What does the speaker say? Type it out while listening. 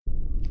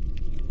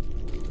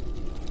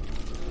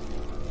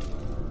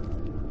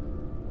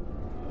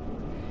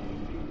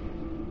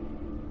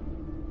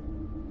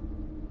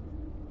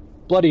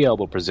Bloody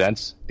Elbow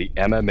presents the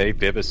MMA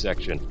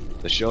Vivisection,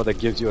 the show that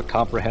gives you a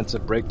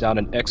comprehensive breakdown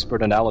and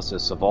expert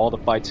analysis of all the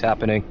fights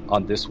happening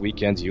on this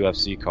weekend's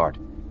UFC card.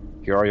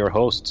 Here are your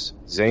hosts,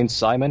 Zane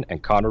Simon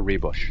and Connor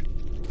Rebush.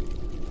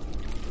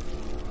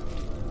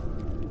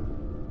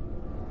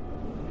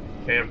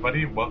 Hey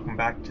everybody, welcome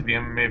back to the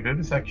MMA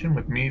Vivisection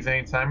with me,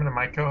 Zane Simon, and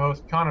my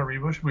co-host Connor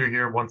Rebush. We're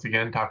here once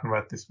again talking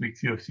about this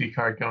week's UFC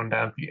card going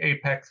down at the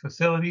Apex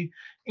facility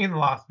in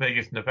Las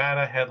Vegas,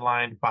 Nevada,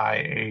 headlined by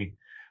a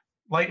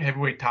light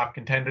heavyweight top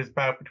contenders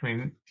bout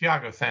between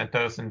Thiago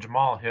Santos and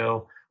Jamal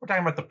Hill. We're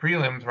talking about the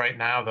prelims right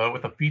now, though,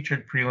 with a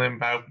featured prelim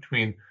bout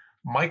between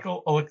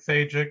Michael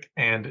Oleksiejczuk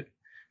and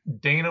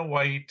Dana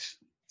White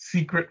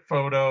secret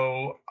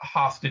photo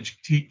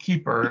hostage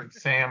keeper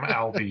Sam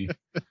Alvey.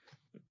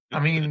 I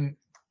mean,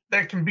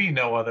 there can be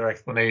no other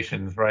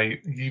explanations,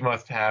 right? He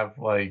must have,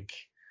 like,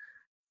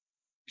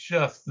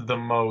 just the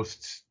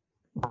most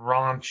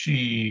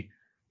raunchy,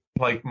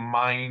 like,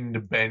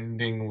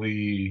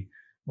 mind-bendingly,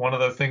 one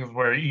of those things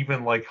where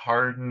even, like,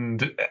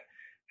 hardened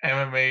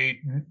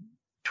MMA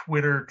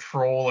Twitter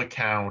troll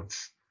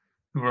accounts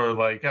who are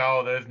like,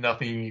 oh, there's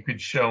nothing you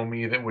could show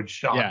me that would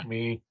shock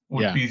me,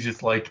 would be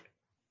just, like,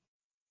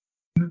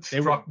 They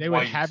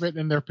would have it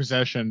in their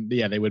possession.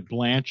 Yeah, they would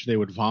blanch, they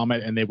would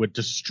vomit, and they would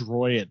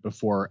destroy it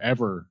before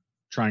ever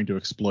trying to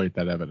exploit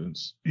that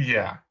evidence.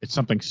 Yeah. It's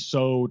something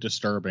so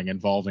disturbing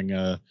involving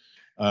a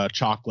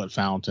chocolate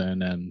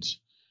fountain. And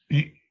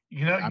I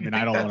don't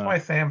know. That's why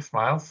Sam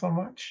smiles so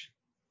much.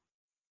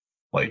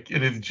 Like,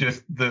 it is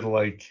just the,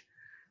 like,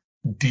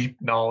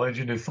 deep knowledge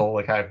in his soul.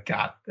 Like, I've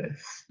got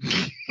this.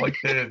 Like,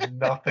 there's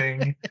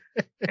nothing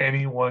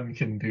anyone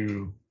can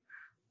do.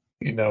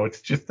 You know,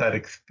 it's just that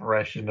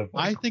expression of...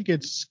 Like, I think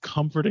it's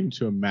comforting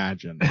to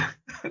imagine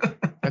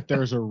that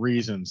there's a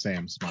reason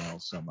Sam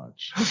smiles so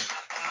much.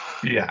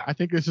 Yeah. I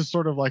think this is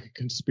sort of like a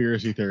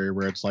conspiracy theory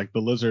where it's like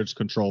the lizards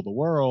control the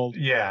world.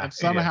 Yeah. And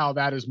somehow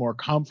that is more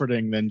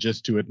comforting than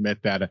just to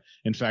admit that,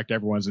 in fact,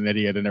 everyone's an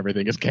idiot and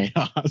everything is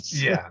chaos.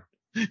 Yeah.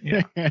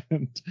 Yeah.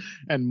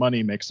 and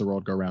money makes the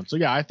world go round. So,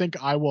 yeah, I think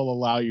I will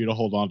allow you to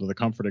hold on to the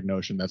comforting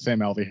notion that Sam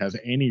Alvey has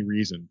any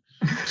reason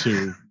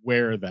to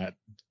wear that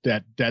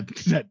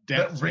death's head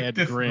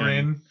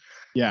grin.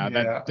 Yeah,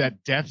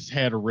 that death's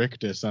head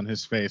rictus on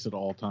his face at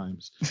all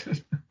times.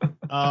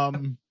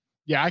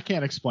 Yeah, I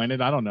can't explain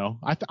it. I don't know.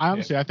 I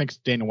honestly think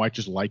Dana White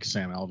just likes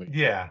Sam Alvey.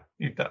 Yeah,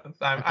 he does.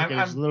 I think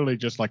it's literally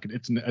just like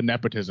it's a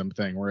nepotism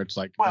thing where it's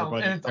like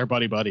they're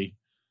buddy.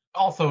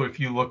 Also, if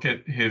you look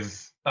at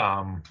his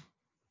time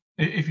in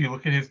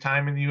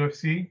the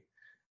UFC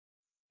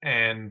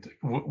and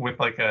with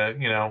like a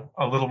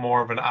little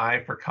more of an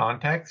eye for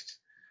context,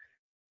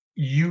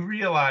 you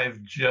realize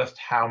just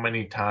how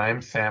many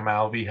times Sam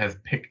Alvey has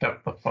picked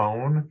up the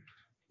phone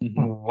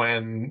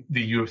when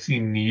the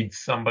UFC needs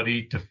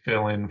somebody to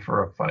fill in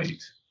for a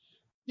fight.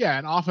 Yeah,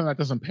 and often that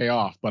doesn't pay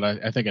off, but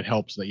I think it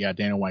helps that,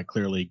 Dana White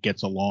clearly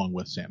gets along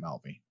with Sam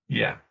Alvey.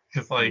 Yeah,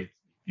 because, like,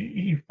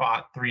 he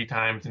fought 3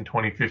 times in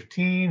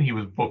 2015. He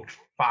was booked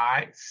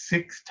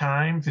 6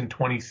 times in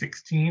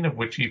 2016, of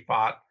which he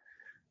fought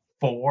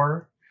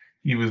 4.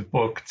 He was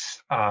booked...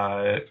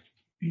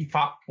 He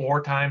fought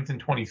 4 times in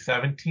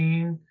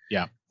 2017.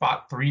 Yeah.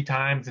 Fought 3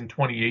 times in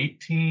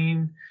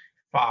 2018.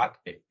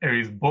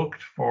 He's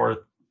booked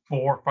for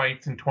 4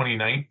 fights in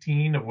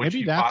 2019, of which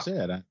maybe that's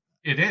it.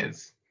 It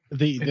is.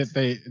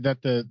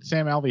 The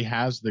Sam Alvey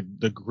has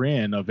the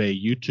grin of a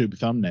YouTube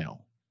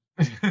thumbnail,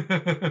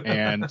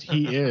 and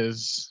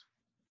he's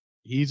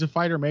a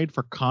fighter made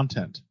for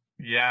content.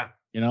 Yeah.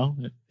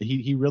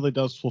 He really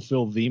does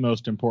fulfill the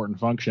most important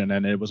function,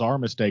 and it was our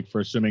mistake for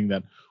assuming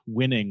that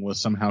winning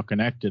was somehow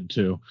connected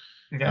to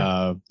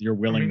your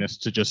willingness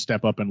to just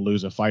step up and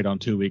lose a fight on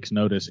 2 weeks'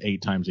 notice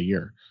 8 times a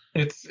year.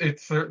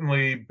 It's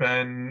certainly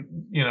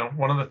been,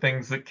 one of the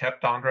things that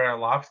kept Andrei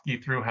Arlovski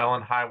through hell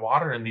and high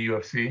water in the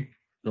UFC.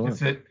 Sure.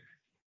 Is that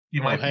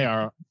you might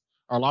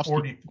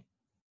Arlovski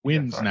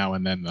wins now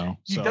and then, though.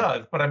 He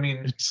does, but I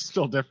mean, it's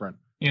still different.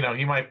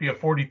 He might be a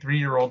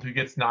 43-year-old who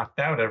gets knocked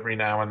out every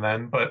now and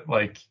then, but,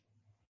 like,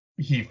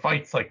 he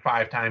fights, like,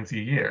 5 times a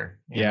year.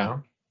 You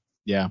know?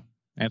 Yeah.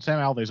 And Sam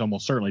Alvey is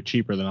almost certainly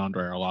cheaper than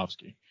Andrei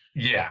Arlovski.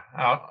 Yeah.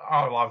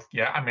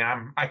 Arlovski, I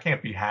mean, I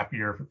can't be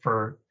happier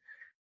for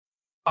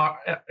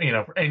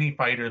any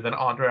fighter than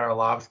Andrei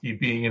Arlovski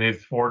being in his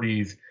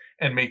 40s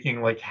and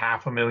making like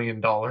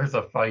 $500,000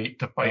 a fight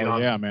to fight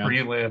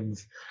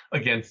prelims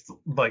against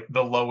like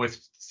the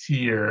lowest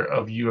tier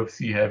of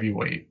UFC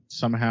heavyweight.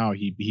 Somehow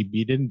he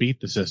didn't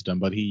beat the system,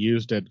 but he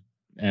used it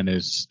and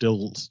is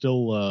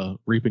still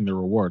reaping the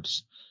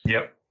rewards.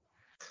 Yep.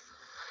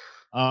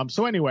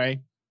 So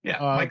anyway,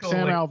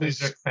 Sam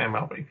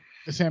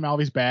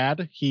Alvey's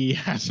bad. He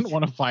hasn't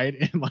won a fight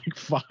in like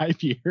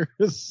 5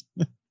 years.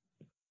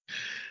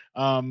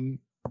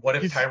 What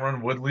if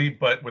Tyron Woodley,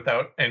 but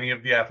without any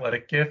of the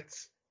athletic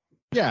gifts?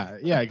 Yeah,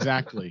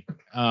 exactly.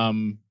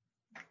 And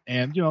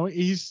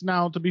he's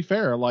now, to be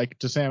fair, like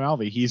to Sam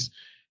Alvey,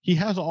 he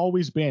has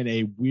always been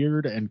a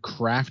weird and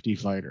crafty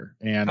fighter.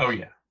 And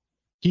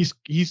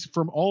he's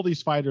from all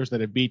these fighters that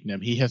have beaten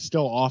him, he has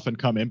still often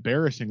come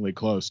embarrassingly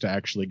close to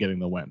actually getting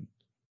the win.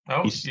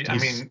 Oh, I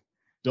mean,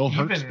 still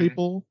hurts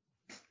people.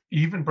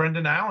 Even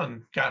Brendan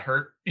Allen got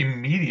hurt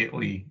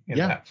immediately in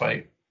that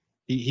fight.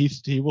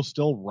 He will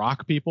still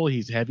rock people.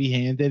 He's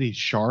heavy-handed. He's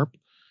sharp.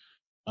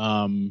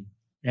 And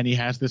he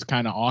has this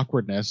kind of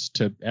awkwardness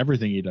to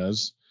everything he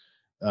does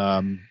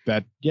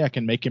that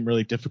can make him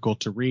really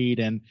difficult to read.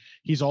 And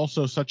he's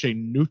also such a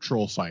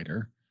neutral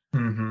fighter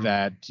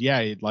that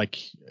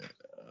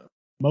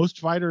most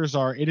fighters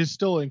are. It is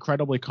still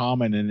incredibly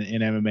common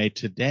in MMA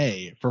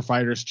today for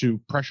fighters to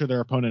pressure their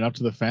opponent up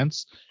to the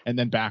fence and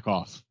then back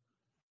off,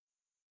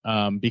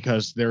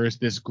 because there is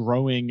this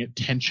growing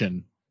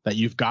tension that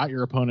you've got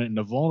your opponent in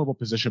a vulnerable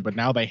position, but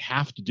now they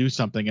have to do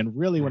something. And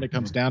really, when it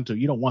comes down to it,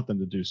 you don't want them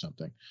to do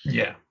something.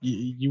 Yeah,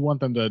 you want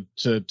them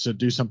to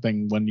do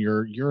something when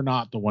you're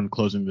not the one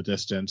closing the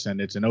distance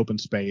and it's an open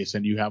space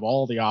and you have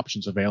all the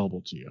options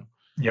available to you.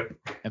 Yep.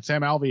 And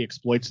Sam Alvey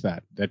exploits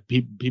that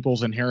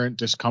people's inherent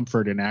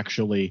discomfort in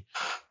actually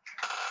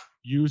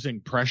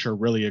using pressure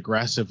really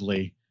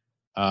aggressively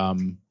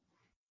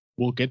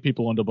will get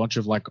people into a bunch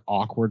of like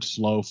awkward,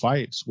 slow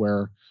fights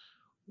where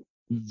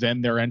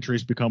then their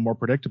entries become more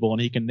predictable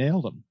and he can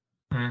nail them.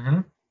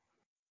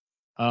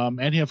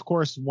 And he, of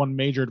course, one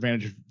major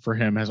advantage for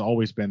him has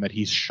always been that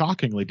he's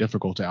shockingly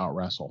difficult to out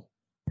wrestle.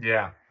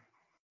 Yeah.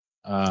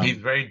 He's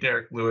very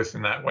Derek Lewis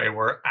in that way,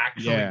 where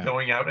actually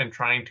going out and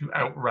trying to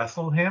out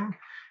wrestle him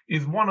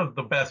is one of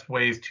the best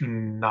ways to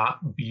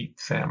not beat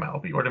Sam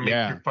Alvey or to make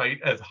your fight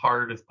as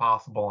hard as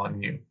possible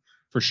on you.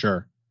 For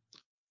sure.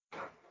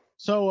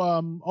 So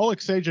Oleg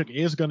Sajic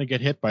is going to get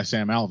hit by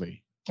Sam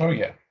Alvey. Oh,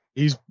 yeah.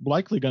 He's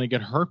likely going to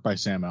get hurt by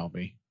Sam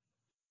Alvey.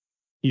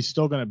 He's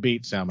still going to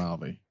beat Sam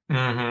Alvey.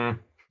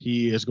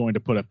 He is going to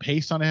put a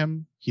pace on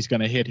him. He's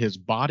going to hit his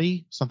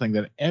body, something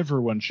that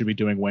everyone should be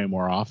doing way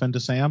more often to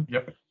Sam.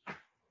 Yep.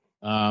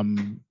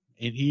 And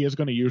he is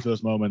going to use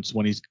those moments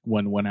when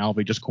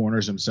Alvey just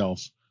corners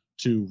himself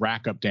to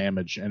rack up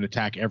damage and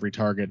attack every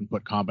target and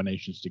put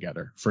combinations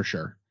together, for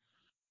sure.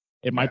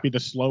 It might be the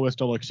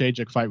slowest Oleg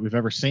Sajic fight we've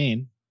ever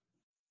seen,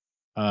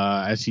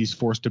 as he's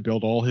forced to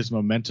build all his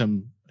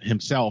momentum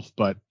himself,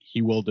 but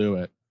he will do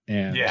it.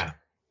 And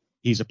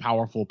he's a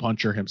powerful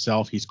puncher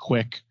himself. He's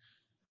quick.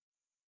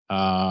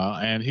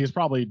 And he's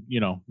probably,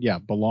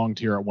 belonged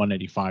here at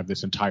 185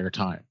 this entire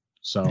time.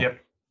 So,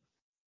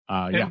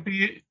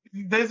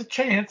 there's a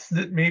chance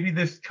that maybe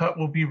this cut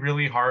will be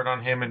really hard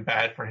on him and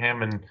bad for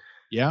him. And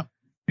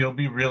he'll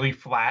be really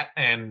flat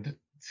and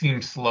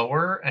seem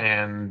slower.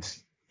 And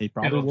he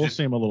probably will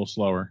seem a little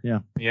slower. Yeah.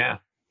 Yeah.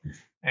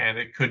 And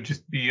it could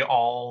just be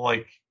all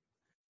like,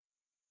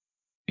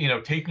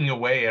 taking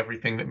away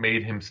everything that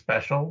made him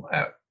special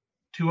at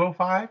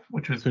 205,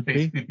 which was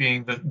basically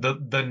being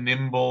the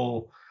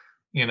nimble,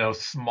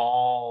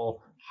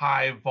 small,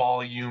 high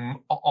volume,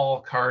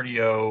 all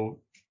cardio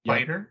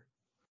fighter.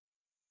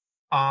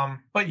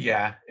 But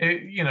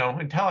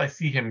until I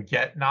see him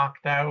get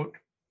knocked out,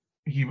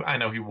 I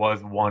know he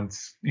was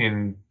once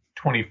in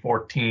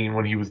 2014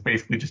 when he was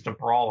basically just a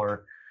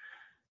brawler.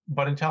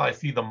 But until I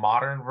see the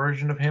modern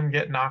version of him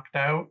get knocked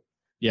out,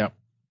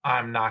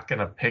 I'm not going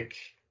to pick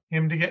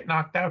him to get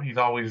knocked out. He's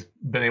always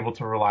been able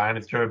to rely on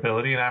his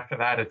durability. And after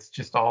that, it's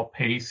just all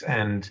pace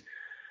and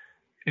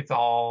it's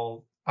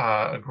all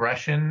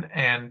aggression.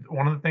 And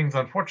one of the things,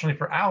 unfortunately,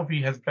 for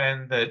Alvey has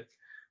been that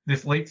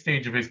this late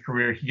stage of his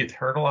career, he gets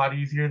hurt a lot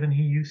easier than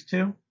he used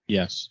to.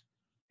 Yes.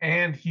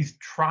 And he's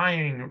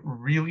trying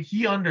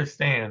he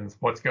understands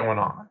what's going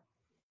on.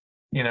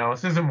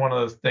 This isn't one of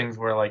those things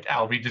where like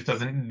Alvey just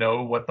doesn't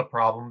know what the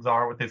problems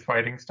are with his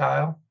fighting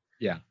style.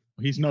 Yeah.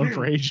 He's known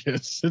for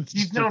ages.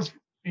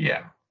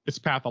 It's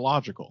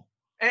pathological.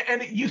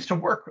 And it used to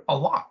work a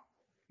lot.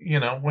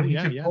 When he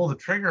could pull the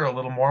trigger a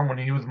little more, when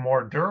he was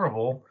more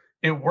durable,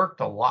 it worked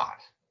a lot.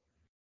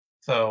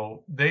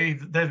 So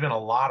there's been a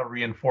lot of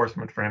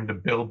reinforcement for him to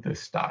build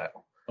this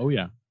style. Oh,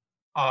 yeah.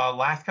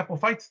 Last couple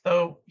of fights,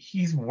 though,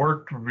 he's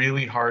worked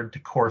really hard to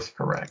course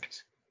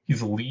correct.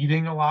 He's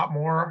leading a lot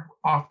more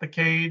off the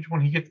cage when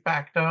he gets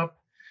backed up.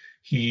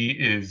 He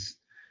is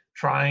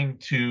trying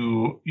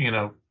to,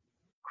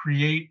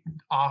 create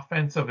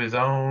offense of his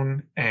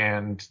own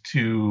and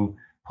to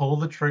pull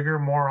the trigger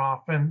more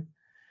often.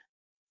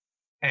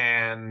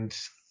 And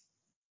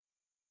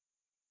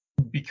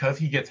because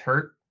he gets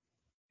hurt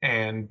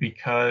and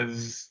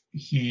because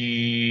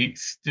he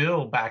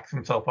still backs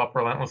himself up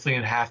relentlessly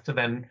and has to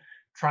then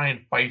try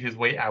and fight his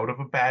way out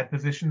of a bad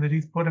position that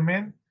he's put him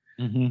in,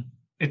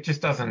 it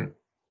just doesn't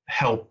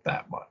help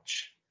that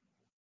much.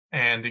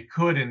 And it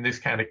could, in this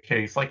kind of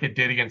case, like it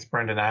did against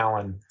Brendan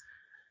Allen,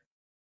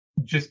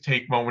 just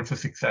take moments of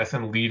success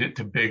and lead it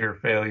to bigger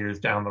failures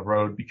down the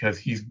road because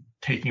he's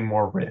taking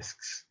more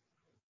risks.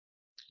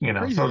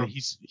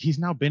 He's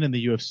now been in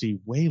the UFC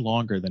way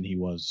longer than he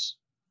was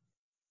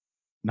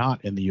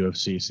not in the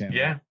UFC, Sam.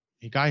 Yeah.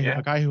 A guy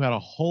who had a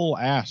whole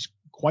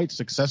quite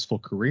successful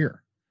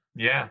career.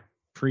 Yeah.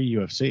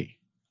 Pre-UFC.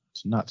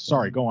 It's nuts.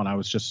 Sorry, go on. I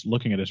was just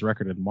looking at his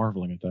record and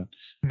marveling at that.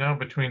 No,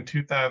 between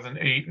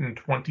 2008 and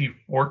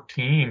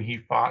 2014, he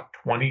fought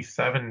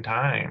 27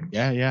 times.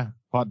 Yeah.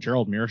 Fought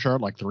Gerald Mearshart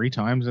like 3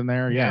 times in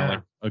there.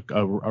 Yeah, like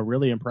a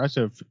really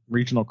impressive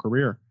regional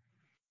career.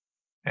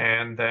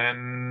 And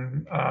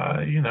then,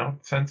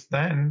 since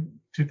then,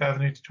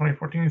 2008 to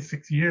 2014 is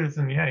 6 years.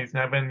 And yeah, he's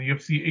now been in the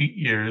UFC 8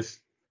 years.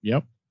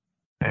 Yep.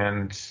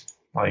 And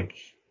like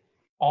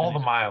all the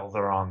miles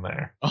are on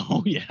there.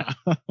 Oh, yeah.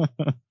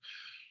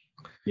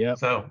 Yeah.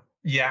 So,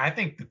 yeah, I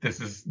think that this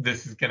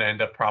is going to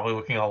end up probably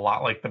looking a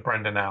lot like the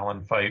Brendan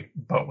Allen fight,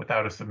 but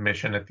without a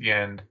submission at the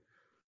end,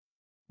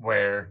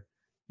 where,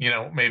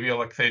 maybe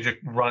Oleksiejczuk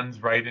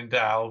runs right into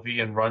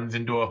Alvey and runs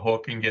into a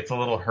hook and gets a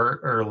little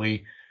hurt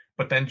early,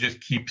 but then just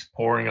keeps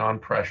pouring on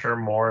pressure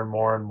more and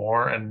more and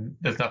more, and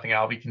there's nothing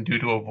Alvey can do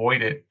to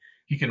avoid it.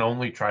 He can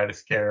only try to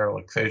scare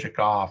Oleksiejczuk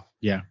off.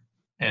 Yeah.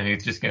 And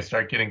he's just going to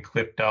start getting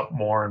clipped up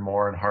more and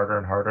more and harder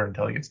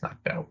until he gets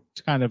knocked out.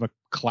 It's kind of a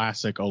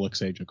classic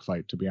Oleksiejczuk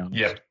fight, to be honest.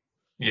 Yep.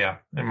 Yeah.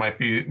 It might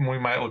be. We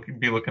might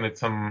be looking at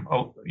some.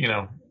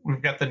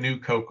 We've got the new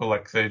Coke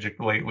Oleksiejczuk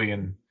lately,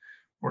 and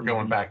we're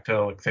going back to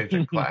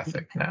Oleksiejczuk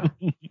Classic now.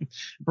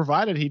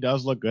 Provided he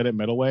does look good at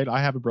middleweight,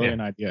 I have a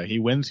brilliant idea. He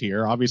wins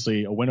here.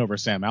 Obviously, a win over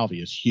Sam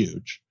Alvey is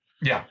huge.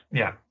 Yeah.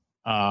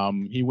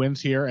 He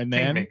wins here, and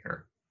then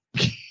Kingmaker.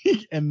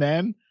 and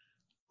then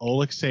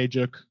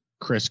Oleksiejczuk.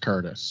 Chris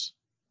Curtis.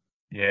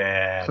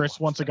 Yeah. Chris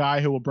wants a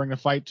guy who will bring a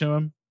fight to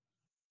him.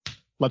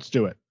 Let's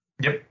do it.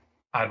 Yep.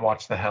 I'd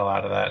watch the hell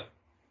out of that.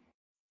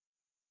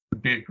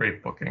 It'd be a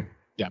great booking.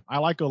 Yeah. I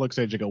like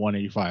Oleksiejczuk at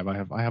 185.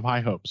 I have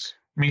high hopes.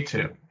 Me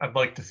too. I'd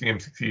like to see him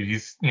succeed.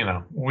 He's,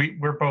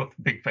 we're both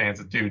big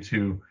fans of dudes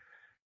who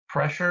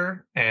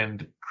pressure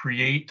and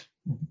create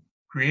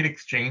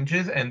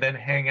exchanges and then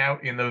hang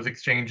out in those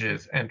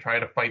exchanges and try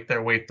to fight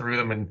their way through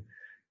them and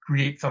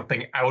create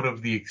something out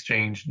of the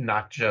exchange,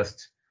 not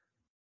just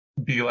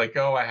be like,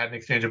 oh, I had an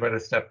exchange, I better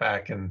step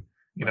back, and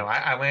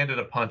I landed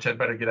a punch, I'd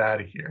better get out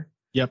of here.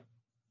 Yep.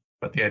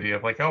 But the idea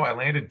of like, oh, I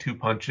landed 2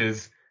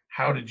 punches,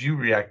 how did you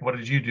react? What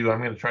did you do? I'm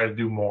going to try to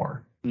do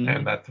more. Mm-hmm.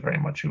 And that's very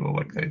much who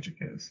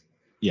Oleksiejczuk is.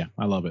 Yeah,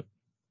 I love it.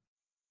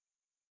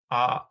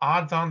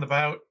 Odds on the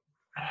bout,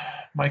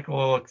 Michael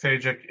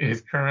Oleksiejczuk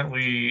is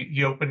currently,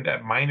 he opened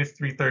at minus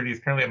 330, he's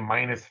currently at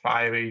minus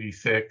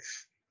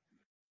 586.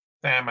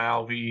 Sam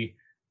Alvey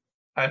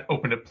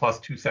opened at plus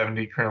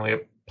 270, currently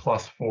at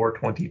plus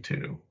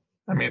 422.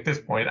 I mean, at this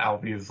point,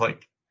 Alvey is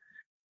like,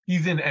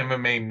 he's in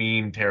MMA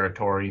meme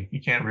territory. You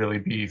can't really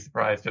be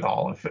surprised at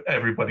all if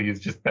everybody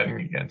is just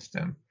betting against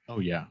him. Oh,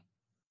 yeah.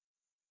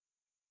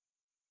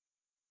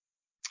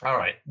 All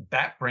right.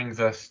 That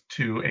brings us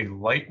to a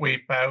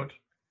lightweight bout.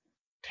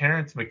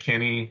 Terrence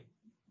McKinney,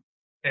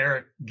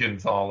 Eric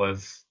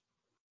Gonzalez.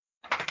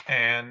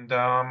 And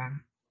I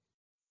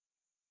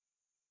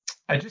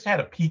just had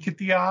a peek at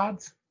the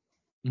odds.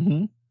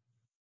 Mm-hmm.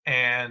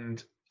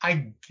 And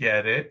I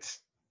get it.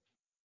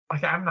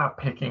 Like, I'm not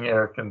picking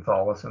Eric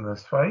Gonzalez in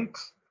this fight.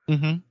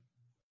 Mm-hmm.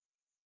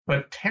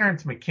 But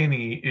Terrence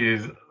McKinney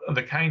is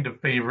the kind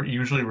of favorite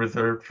usually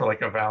reserved for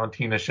like a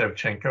Valentina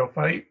Shevchenko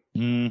fight.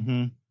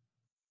 Mm-hmm.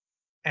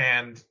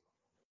 And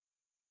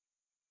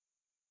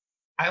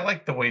I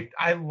like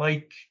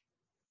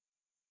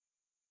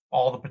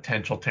all the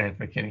potential Terrence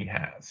McKinney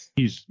has.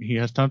 He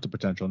has tons of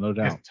potential, no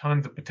doubt. He has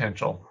tons of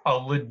potential. A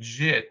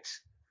legit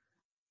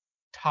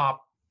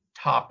top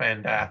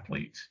end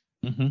athlete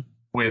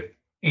with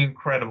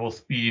incredible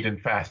speed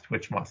and fast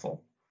twitch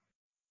muscle.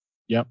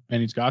 Yep,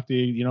 and he's got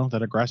the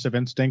that aggressive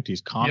instinct.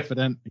 He's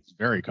confident. Yep. He's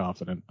very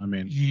confident. I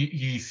mean,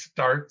 he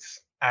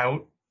starts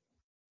out.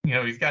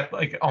 He's got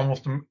like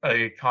almost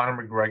a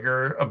Conor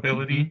McGregor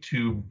ability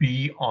to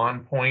be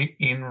on point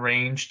in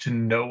range, to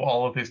know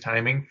all of his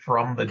timing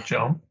from the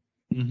jump.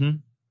 Mm-hmm.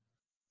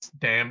 It's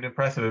damned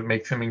impressive. It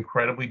makes him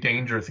incredibly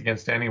dangerous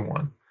against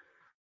anyone.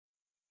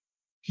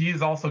 He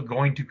is also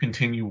going to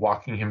continue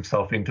walking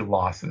himself into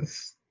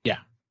losses. Yeah.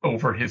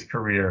 Over his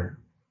career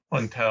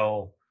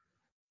until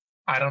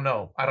I don't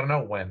know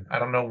when. I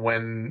don't know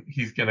when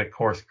he's going to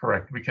course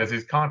correct, because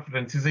his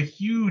confidence is a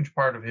huge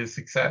part of his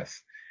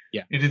success.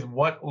 Yeah. It is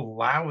what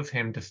allows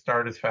him to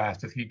start as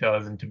fast as he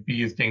does and to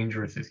be as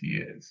dangerous as he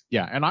is.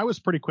 Yeah, and I was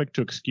pretty quick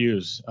to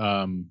excuse,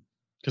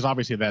 because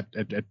obviously that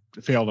it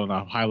failed on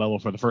a high level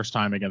for the first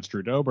time against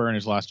Drew Dober in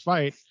his last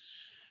fight.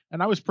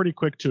 And I was pretty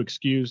quick to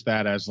excuse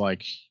that as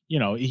like,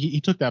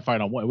 he took that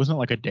fight on what? It wasn't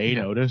like a day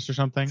notice or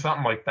something?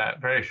 Something like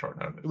that. Very short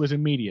notice. It was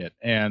immediate.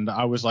 And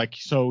I was like,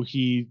 so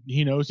he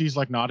knows he's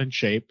like not in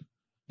shape.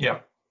 Yeah.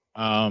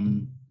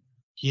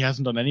 He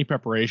hasn't done any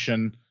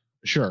preparation.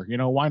 Sure.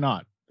 Why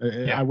not?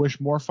 Yeah. I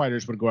wish more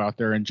fighters would go out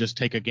there and just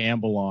take a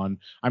gamble on.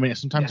 I mean,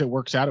 sometimes it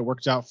works out. It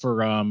works out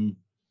for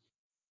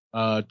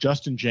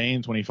Justin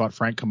James when he fought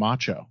Frank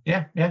Camacho.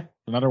 Yeah.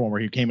 Another one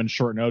where he came in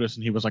short notice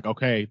and he was like,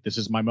 okay, this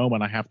is my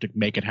moment. I have to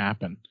make it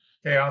happen.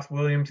 Chaos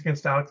Williams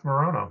against Alex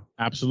Morono.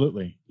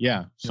 Absolutely.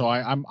 Yeah. So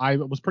I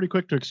was pretty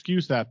quick to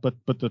excuse that. But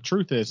the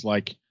truth is,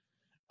 like,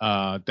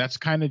 that's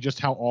kind of just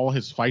how all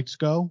his fights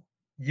go.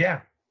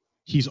 Yeah.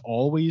 he's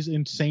always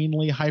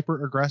insanely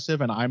hyper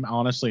aggressive, and I'm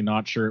honestly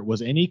not sure it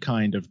was any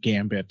kind of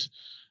gambit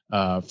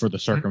for the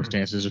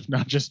circumstances. It's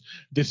not just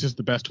this is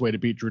the best way to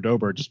beat Drew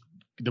Dober, just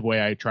the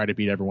way I try to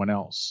beat everyone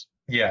else.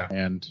 Yeah.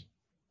 And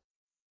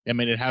I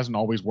mean, it hasn't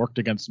always worked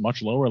against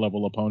much lower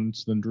level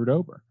opponents than Drew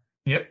Dober.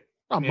 Yep.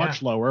 Not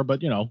much lower,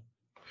 but Yeah,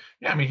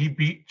 I mean, he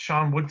beat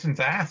Sean Woodson's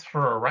ass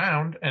for a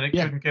round, and it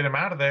couldn't get him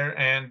out of there.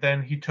 And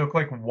then he took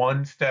like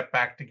one step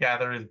back to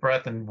gather his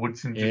breath, and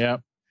Woodson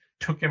just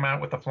took him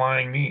out with a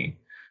flying knee.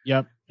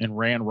 Yep, and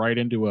ran right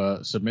into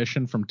a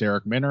submission from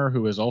Derek Minner,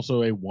 who is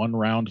also a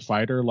one-round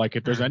fighter. Like,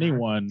 if there's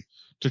anyone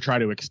to try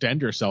to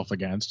extend yourself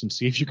against and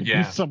see if you can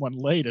beat someone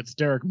late, it's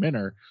Derek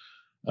Minner,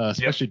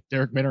 especially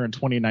Derek Minner in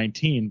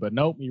 2019. But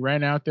nope, he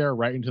ran out there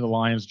right into the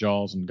lion's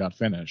jaws and got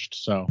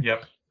finished. So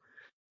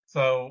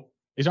So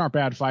these aren't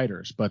bad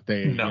fighters, but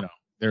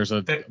there's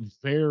a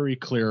very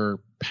clear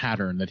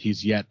pattern that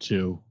he's yet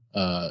to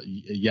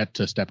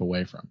step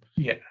away from.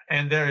 Yeah,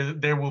 and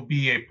there will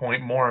be a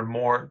point more and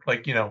more,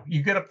 like,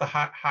 you get up the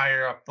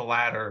higher up the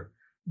ladder.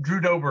 Drew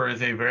Dober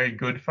is a very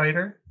good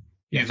fighter.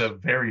 He's a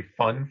very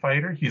fun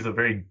fighter. He's a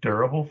very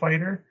durable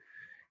fighter.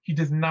 He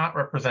does not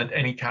represent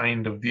any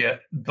kind of the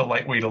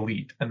lightweight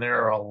elite, and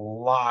there are a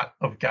lot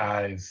of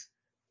guys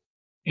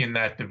in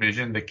that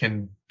division that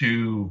can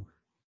do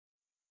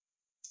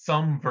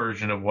some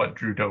version of what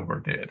Drew Dober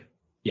did.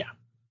 Yeah.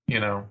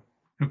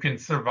 Who can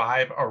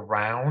survive a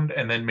round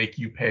and then make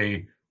you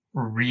pay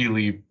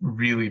really,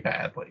 really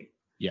badly.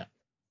 Yeah.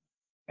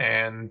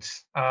 And,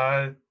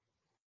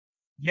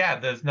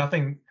 there's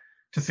nothing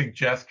to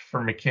suggest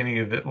for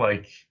McKinney that,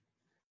 like,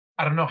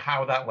 I don't know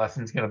how that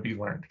lesson's going to be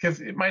learned,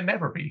 because it might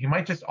never be. He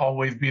might just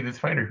always be this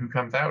fighter who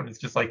comes out and it's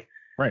just like,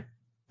 right,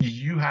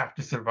 you have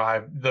to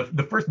survive.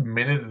 The first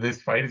minute of this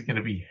fight is going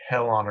to be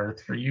hell on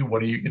earth for you.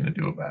 What are you going to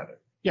do about it?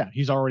 Yeah,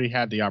 he's already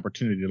had the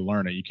opportunity to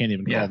learn it. You can't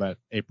even call that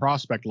a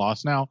prospect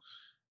loss. Now,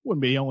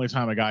 wouldn't be the only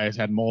time a guy has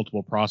had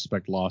multiple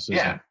prospect losses.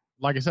 Yeah.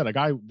 Like I said, a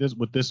guy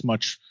with this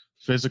much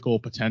physical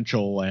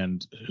potential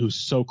and who's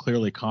so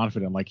clearly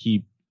confident, like,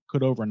 he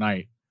could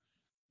overnight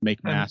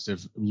make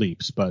massive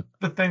leaps. But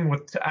the thing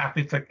with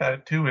athletes like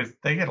that too is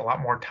they get a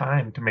lot more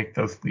time to make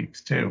those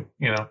leaps too.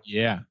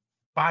 Yeah.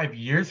 5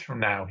 years from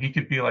now, he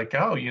could be like,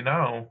 oh,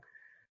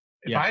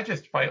 if I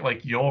just fight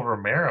like Yoel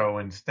Romero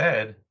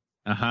instead,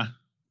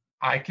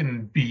 I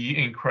can be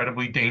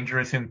incredibly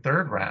dangerous in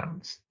third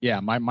rounds.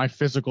 Yeah, my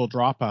physical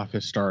drop off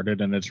has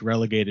started, and it's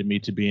relegated me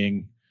to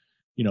being,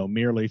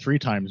 merely 3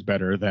 times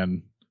better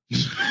than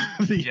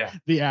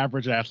the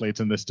average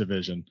athletes in this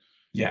division.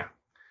 Yeah.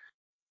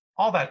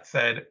 All that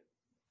said,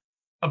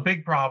 a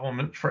big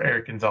problem for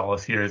Eric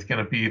Gonzalez here is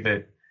going to be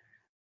that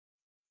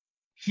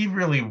he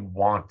really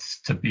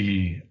wants to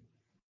be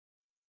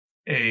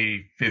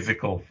a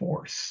physical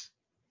force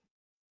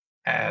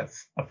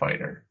as a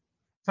fighter.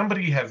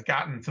 Somebody has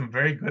gotten some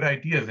very good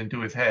ideas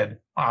into his head.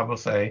 I will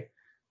say,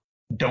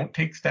 don't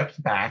take steps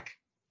back,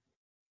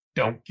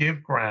 don't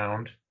give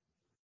ground,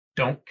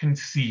 don't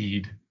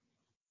concede,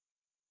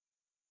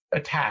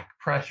 attack,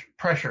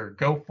 pressure,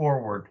 go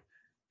forward.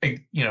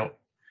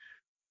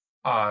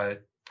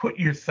 Put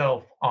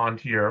yourself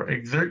onto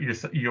exert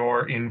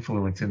your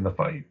influence in the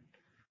fight.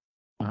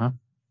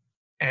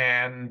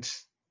 And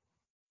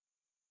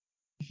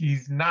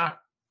he's not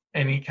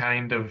any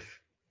kind of,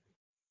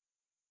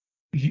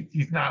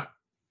 he's not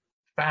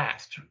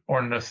fast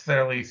or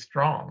necessarily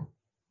strong.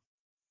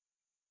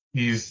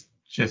 He's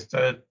just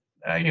a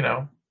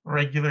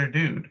regular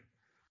dude.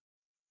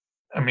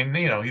 I mean,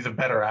 he's a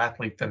better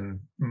athlete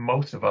than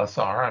most of us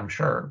are, I'm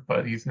sure,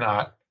 but he's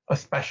not a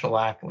special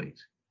athlete.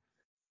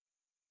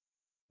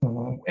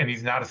 And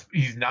he's not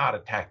a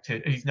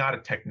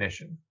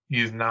technician.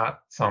 He is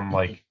not some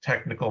like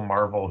technical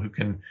marvel who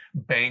can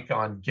bank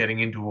on getting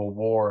into a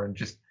war and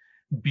just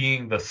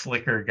being the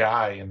slicker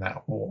guy in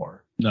that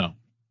war. No.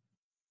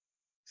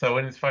 So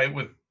in his fight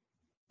with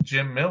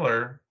Jim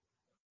Miller,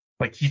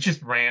 like, he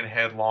just ran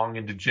headlong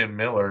into Jim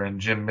Miller, and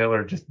Jim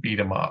Miller just beat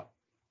him up.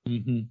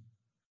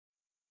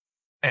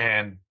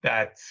 And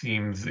that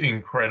seems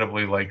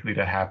incredibly likely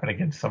to happen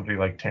against somebody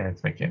like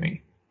Terrence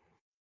McKinney.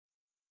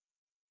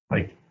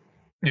 Like,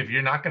 if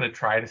you're not going to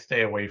try to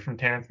stay away from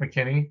Terrence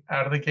McKinney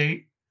out of the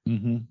gate,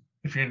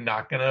 if you're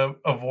not going to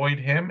avoid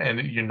him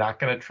and you're not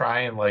going to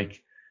try and,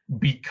 like,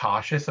 be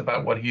cautious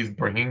about what he's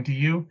bringing to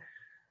you,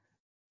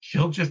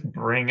 he'll just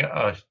bring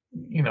an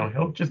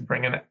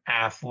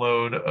ass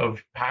load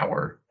of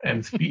power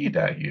and speed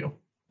at you.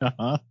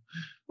 A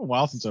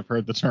while since I've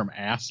heard the term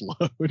ass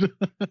load.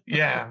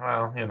 Yeah,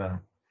 well, I'm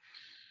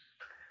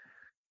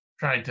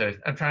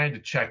trying to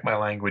check my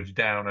language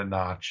down a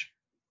notch.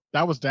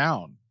 That was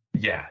down.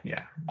 Yeah.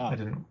 I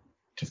didn't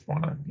just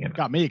want to,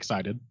 Got me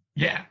excited.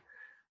 Yeah,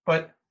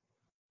 but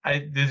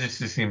this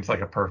just seems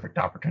like a perfect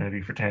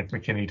opportunity for Terrence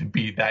McKinney to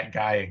be that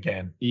guy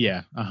again.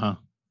 Yeah.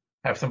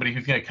 Have somebody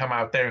who's going to come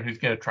out there and who's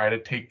going to try to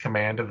take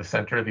command of the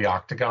center of the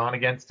octagon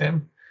against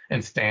him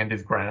and stand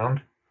his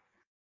ground.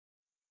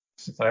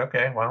 It's like,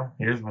 okay, well,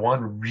 here's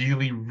one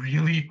really,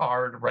 really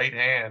hard right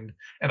hand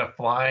and a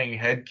flying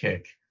head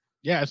kick.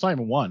 Yeah, it's not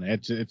even one.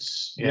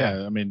 It's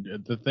yeah. I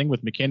mean, the thing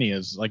with McKinney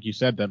is, like you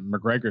said, that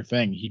McGregor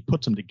thing. He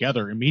puts them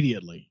together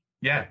immediately.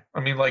 Yeah, I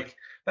mean, like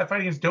that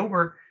fight against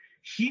Dober,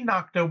 he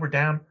knocked Dober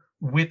down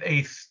with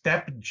a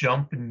step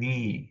jump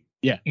knee.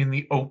 Yeah. In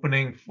the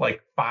opening,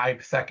 like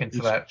 5 seconds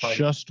of that fight.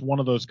 Just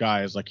one of those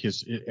guys, like I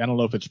don't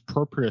know if it's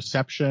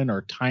proprioception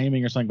or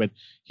timing or something, but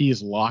he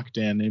is locked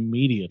in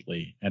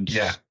immediately and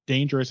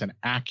dangerous and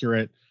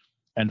accurate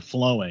and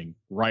flowing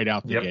right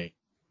out the gate.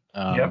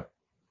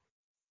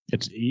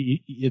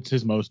 It's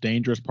his most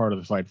dangerous part of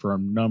the fight for a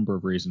number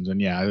of reasons.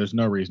 And yeah, there's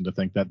no reason to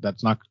think that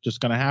that's not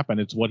just going to happen.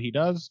 It's what he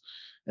does.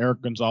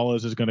 Eric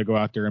Gonzalez is going to go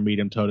out there and meet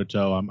him toe to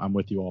toe. I'm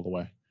with you all the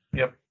way.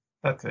 Yep.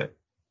 That's it.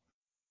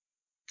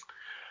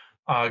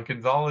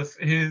 Gonzalez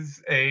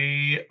is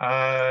a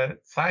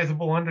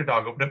sizable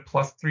underdog. Opened at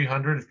plus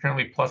 300, is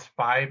currently plus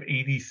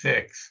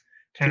 586.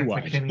 Terrence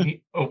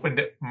McKinney opened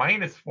at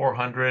minus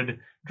 400,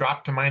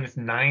 dropped to minus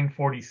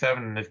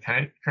 947, and is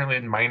currently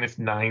at minus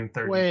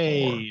 934.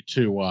 Way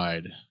too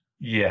wide.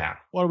 Yeah.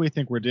 What do we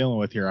think we're dealing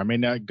with here? I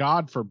mean,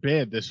 God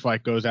forbid this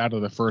fight goes out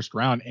of the first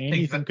round.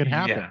 Anything could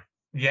happen.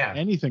 Yeah.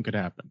 Anything could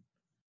happen.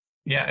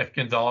 Yeah, if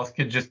Gonzalez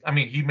could just, I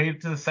mean, he made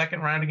it to the second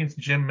round against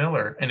Jim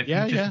Miller, and if he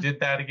just did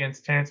that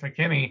against Terrence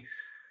McKinney,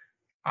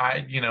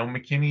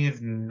 McKinney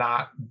is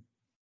not,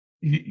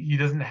 he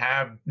doesn't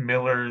have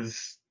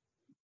Miller's,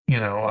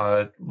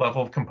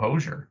 level of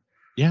composure.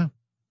 Yeah.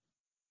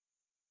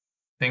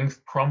 Things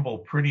crumble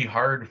pretty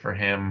hard for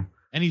him.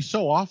 And he's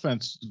so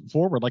offense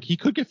forward, like he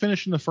could get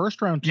finished in the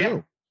first round too. Yeah.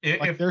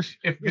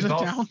 If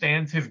Gonzalez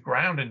stands his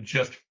ground and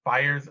just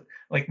fires,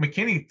 like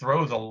McKinney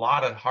throws a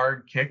lot of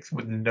hard kicks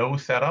with no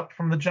setup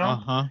from the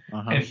jump,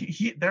 and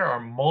there are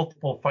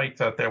multiple fights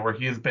out there where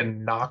he has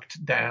been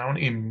knocked down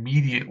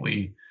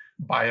immediately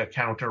by a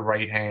counter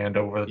right hand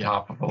over the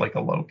top of a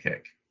low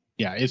kick.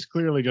 Yeah, it's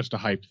clearly just a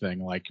hype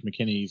thing. Like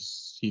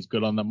he's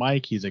good on the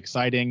mic, he's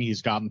exciting,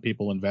 he's gotten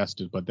people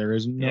invested, but there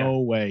is no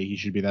way he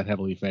should be that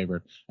heavily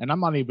favored. And I'm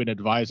not even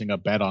advising a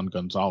bet on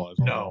Gonzalez.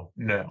 No.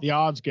 The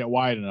odds get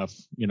wide enough,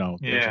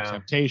 there's a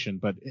temptation,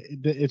 but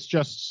it's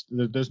just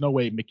there's no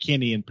way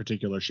McKinney in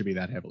particular should be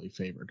that heavily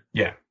favored.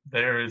 Yeah,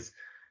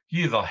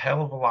 he is a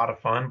hell of a lot of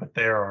fun, but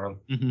there are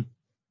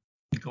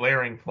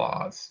glaring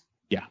flaws.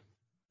 Yeah,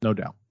 no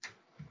doubt.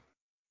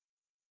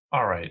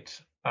 All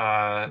right.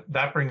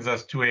 That brings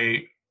us to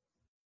a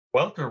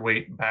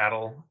welterweight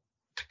battle.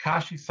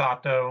 Takashi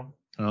Sato,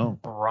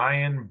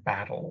 Brian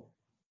Battle.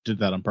 Did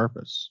that on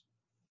purpose.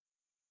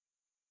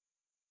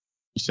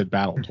 You said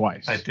battle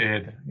twice. I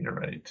did. You're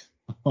right.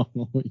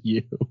 Oh,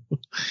 you.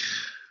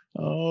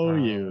 Oh,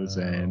 you,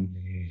 Zane.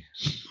 Me.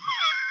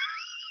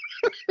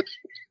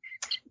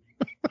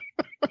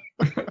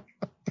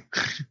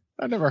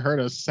 I never heard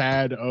a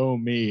sad "oh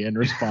me" in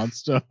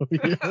response to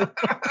you.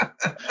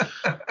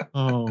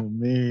 Oh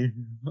me.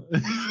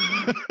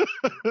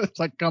 It's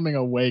like coming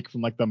awake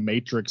from like the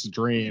Matrix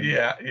dream.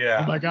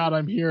 Yeah. Oh my God,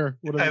 I'm here.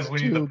 What are as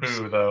Winnie the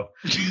Pooh, though.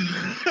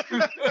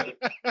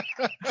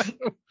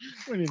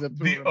 Winnie the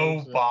Pooh.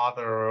 The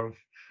bother of.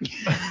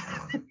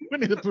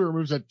 Winnie the Pooh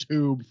removes a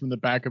tube from the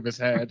back of his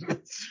head.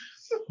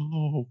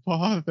 Oh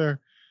bother.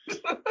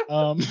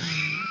 I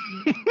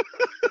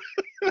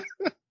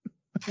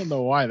don't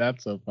know why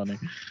that's so funny.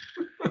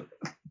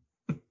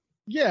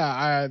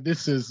 Yeah,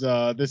 this is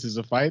a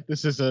fight.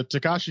 This is a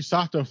Takashi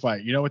Sato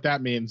fight. You know what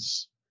that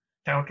means?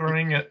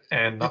 Countering it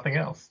and nothing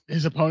else.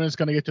 His opponent's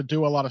going to get to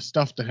do a lot of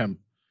stuff to him.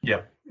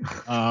 Yep.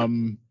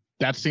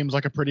 That seems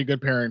like a pretty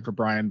good pairing for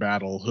Brian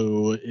Battle.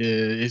 Who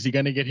is he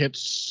going to get hit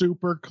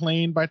super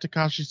clean by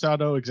Takashi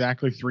Sato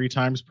exactly 3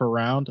 times per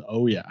round?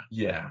 Oh yeah.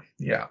 Yeah.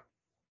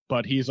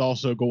 But he's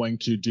also going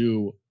to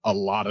do a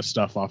lot of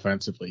stuff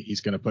offensively.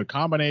 He's going to put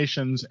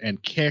combinations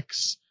and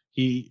kicks.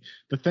 The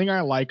thing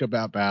I like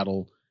about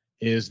Battle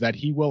is that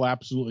he will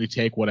absolutely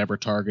take whatever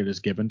target is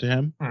given to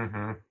him.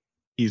 Mm-hmm.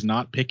 He's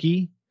not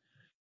picky.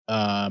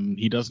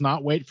 He does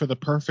not wait for the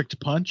perfect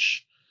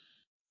punch.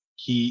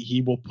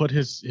 He will put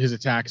his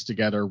attacks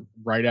together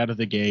right out of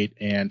the gate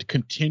and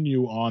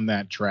continue on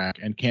that track,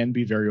 and can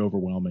be very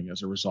overwhelming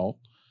as a result.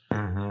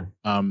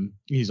 Mm-hmm.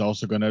 He's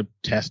also going to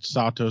test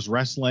Sato's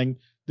wrestling.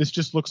 This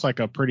just looks like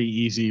a pretty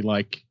easy,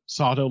 like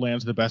Sato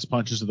lands the best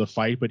punches of the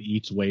fight, but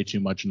eats way too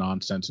much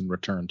nonsense in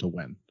return to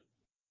win.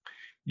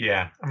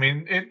 Yeah, I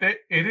mean,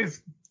 it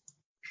is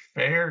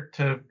fair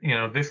to,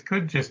 this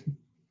could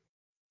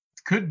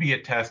be a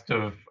test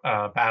of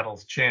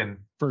Battle's chin.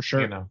 For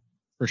sure.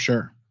 For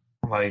sure.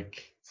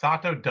 Like,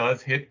 Sato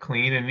does hit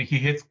clean, and he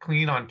hits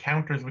clean on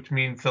counters, which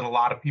means that a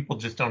lot of people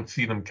just don't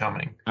see them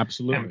coming.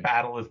 Absolutely. And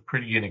Battle is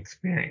pretty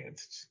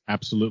inexperienced.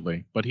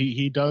 Absolutely. But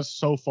he does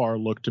so far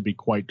look to be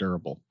quite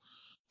durable.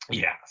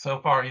 Yeah, so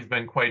far he's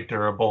been quite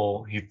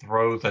durable. He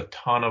throws a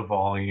ton of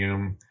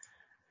volume.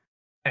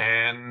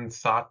 And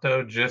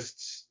Sato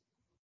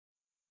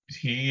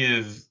he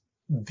is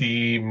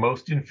the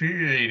most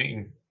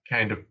infuriating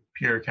kind of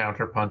pure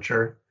counter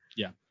puncher.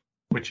 Yeah.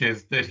 Which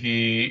is that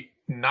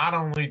not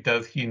only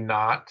does he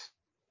not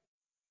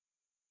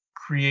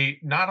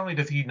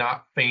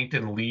feint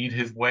and lead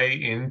his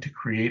way into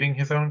creating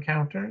his own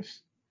counters,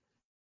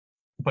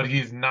 but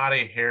he's not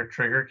a hair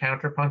trigger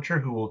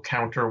counterpuncher who will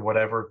counter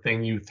whatever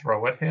thing you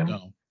throw at him.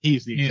 No,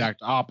 he's the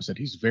exact opposite.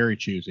 He's very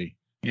choosy.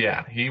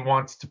 Yeah, he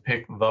wants to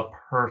pick the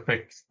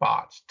perfect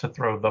spot to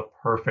throw the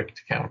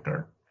perfect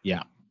counter.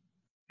 Yeah.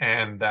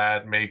 And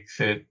that makes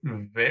it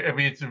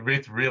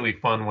it's really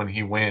fun when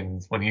he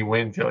wins. When he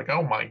wins, you're like,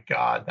 oh my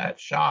God, that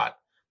shot.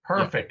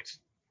 Perfect.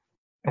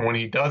 Yeah. And when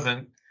he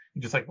doesn't,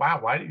 you're just like, wow,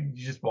 why did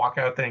you just walk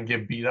out there and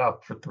get beat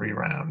up for 3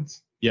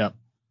 rounds? Yeah.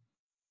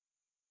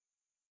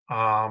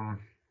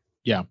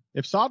 Yeah.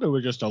 If Sato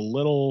was just a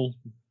little,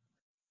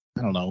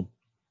 I don't know,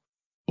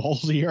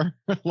 ballsier.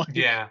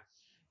 Yeah.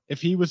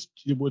 If he was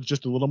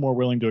just a little more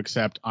willing to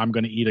accept, I'm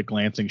going to eat a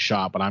glancing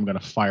shot, but I'm going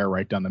to fire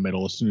right down the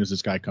middle as soon as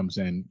this guy comes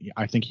in,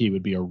 I think he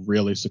would be a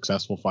really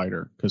successful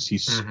fighter because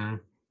he's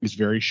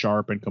very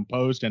sharp and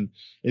composed and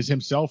is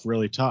himself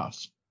really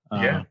tough.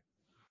 Yeah.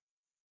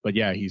 But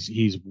yeah,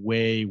 he's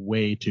way,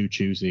 way too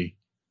choosy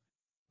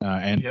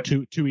and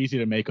too easy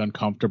to make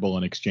uncomfortable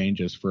in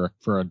exchanges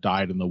for a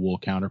dyed-in-the-wool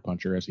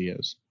counterpuncher as he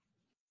is.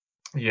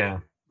 Yeah,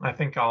 I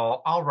think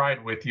I'll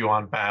ride with you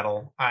on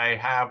Battle. I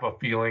have a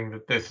feeling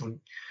that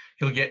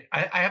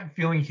I have a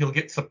feeling he'll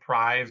get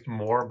surprised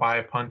more by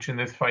a punch in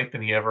this fight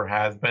than he ever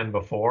has been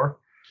before.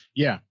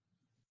 Yeah.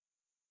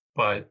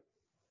 But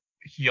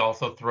he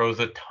also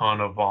throws a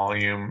ton of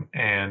volume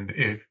and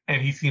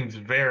he seems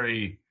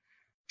very,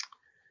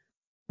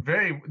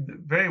 very,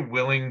 very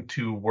willing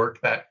to work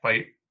that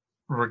fight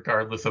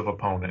regardless of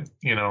opponent.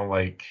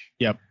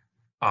 Yep.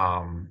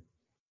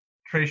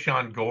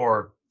 Trayshawn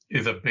Gore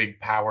is a big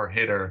power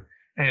hitter,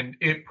 and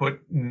it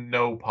put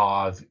no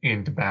pause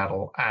into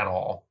Battle at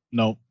all.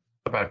 Nope.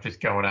 About just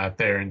going out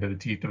there into the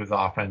teeth of his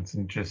offense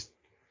and just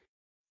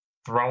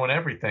throwing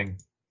everything.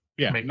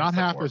 Yeah, not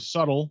half as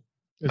subtle.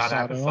 Not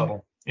half as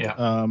subtle. Yeah.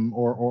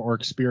 Or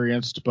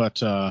experienced,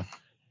 but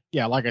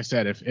yeah, like I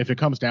said, if it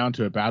comes down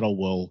to it,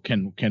 Battle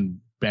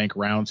can bank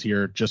rounds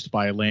here just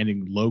by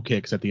landing low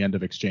kicks at the end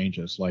of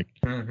exchanges. Like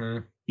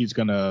he's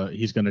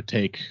gonna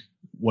take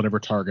whatever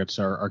targets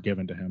are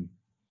given to him.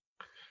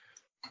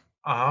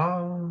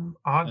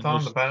 Odds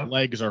on the bout.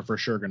 Legs are for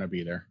sure gonna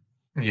be there.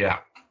 Yeah.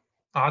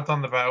 Odds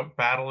on the bout.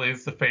 Battle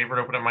is the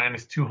favorite, open at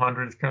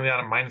 -200. It's currently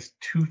out at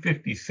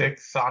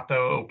 -256.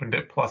 Sato opened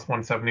at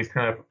 +170. He's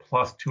currently up at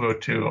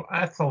 +202.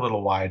 That's a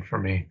little wide for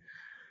me.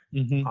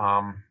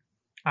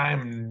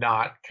 I'm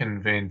not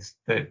convinced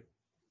that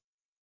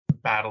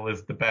Battle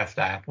is the best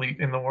athlete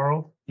in the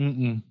world.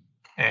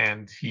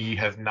 And he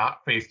has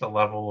not faced a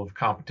level of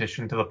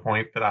competition to the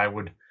point that I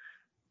would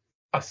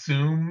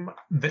assume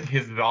that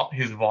his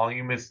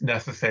volume is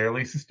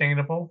necessarily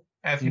sustainable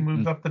as he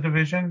moves up the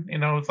division.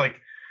 It's like,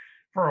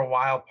 for a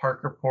while,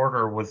 Parker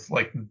Porter was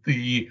like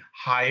the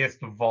highest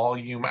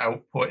volume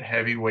output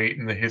heavyweight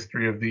in the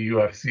history of the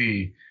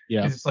UFC.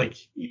 Yeah. It's like,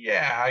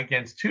 yeah,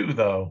 against 2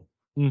 though.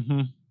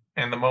 And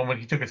the moment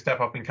he took a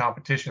step up in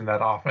competition, that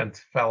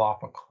offense fell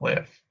off a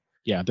cliff.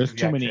 Yeah, there's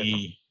too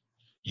many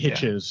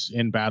hitches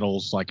in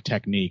Battle's like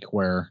technique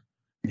where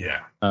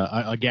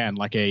again,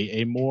 like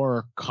a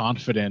more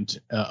confident,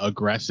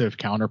 aggressive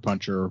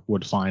counterpuncher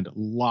would find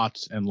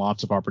lots and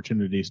lots of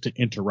opportunities to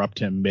interrupt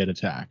him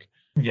mid-attack.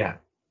 Yeah.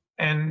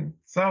 And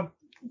so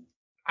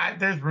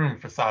there's room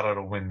for Sato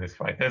to win this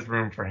fight. There's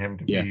room for him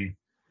to be,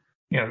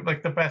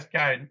 like the best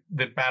guy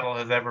that Battle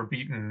has ever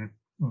beaten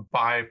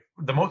by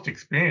the most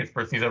experienced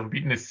person he's ever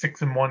beaten is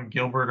 6-1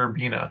 Gilbert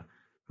Urbina,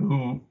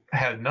 who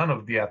has none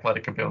of the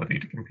athletic ability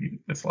to compete at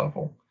this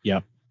level.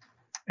 Yep.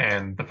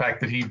 And the fact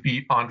that he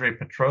beat Andre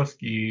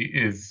Petroski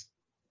is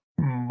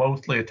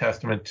mostly a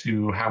testament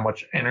to how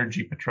much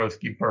energy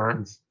Petroski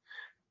burns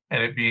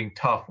and it being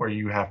tough where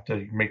you have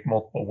to make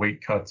multiple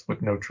weight cuts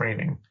with no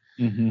training.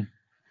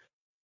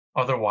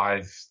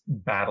 Otherwise,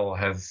 Battle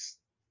has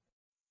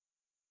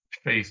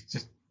faced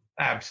just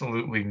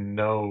absolutely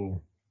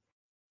no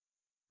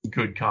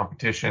good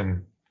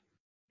competition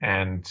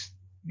and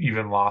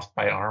even lost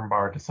by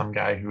armbar to some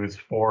guy who is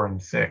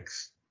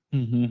 4-6.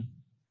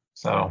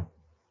 So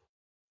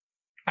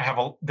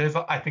there's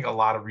I think a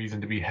lot of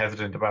reason to be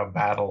hesitant about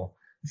Battle,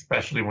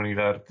 especially when he's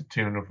out at the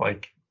tune of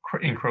like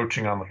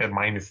encroaching on like a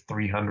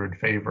 -300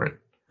 favorite.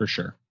 For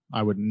sure.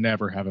 I would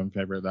never have him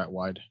favored that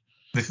wide.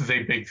 This is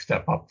a big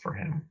step up for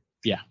him.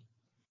 Yeah.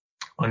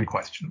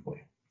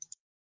 Unquestionably.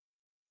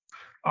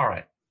 All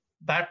right.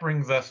 That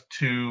brings us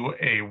to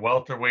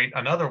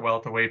another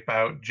welterweight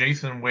bout,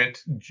 Jason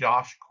Witt,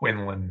 Josh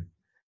Quinlan.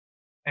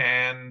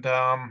 And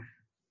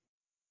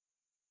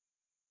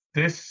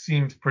this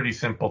seems pretty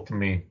simple to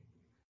me.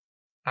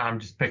 I'm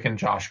just picking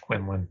Josh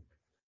Quinlan.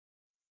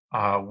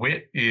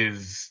 Witt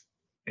is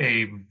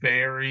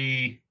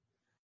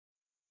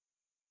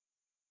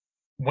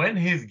when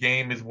his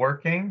game is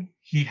working,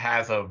 he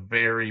has a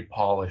very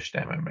polished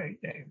MMA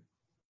game.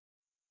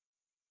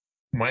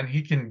 When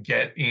he can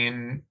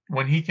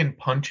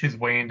punch his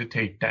way into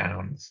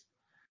takedowns,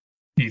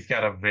 he's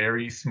got a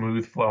very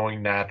smooth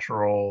flowing,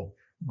 natural,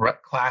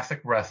 classic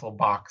wrestle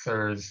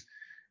boxers,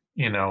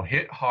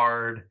 hit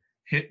hard,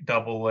 hit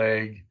double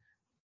leg,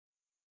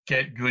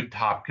 get good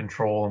top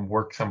control and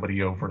work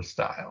somebody over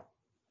style.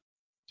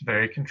 It's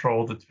very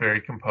controlled. It's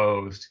very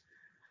composed.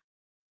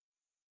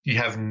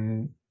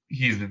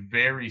 He's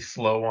very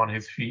slow on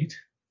his feet.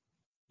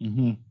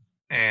 Mm-hmm.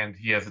 And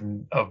he has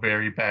a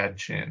very bad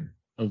chin.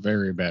 A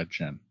very bad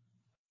chin.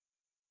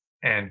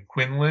 And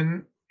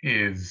Quinlan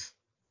is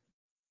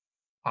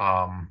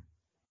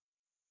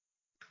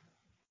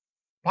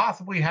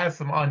possibly has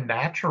some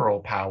unnatural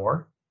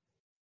power,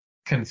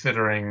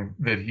 considering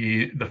that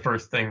the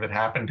first thing that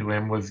happened to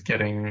him was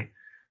getting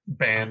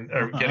banned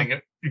or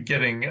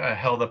getting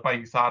held up by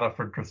USADA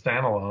for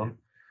drostanolone.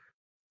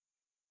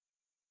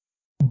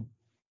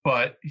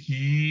 But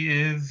he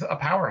is a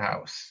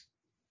powerhouse.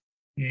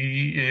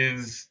 He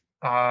is,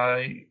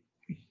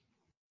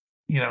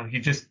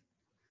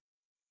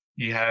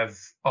 he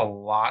has a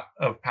lot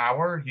of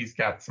power. He's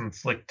got some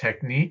slick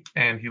technique,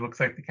 and he looks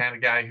like the kind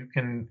of guy who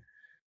can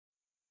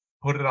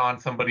put it on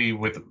somebody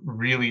with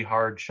really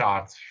hard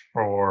shots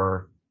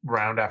for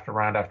round after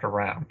round after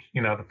round.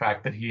 The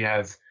fact that he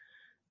has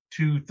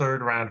 2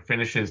 third-round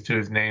finishes to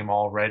his name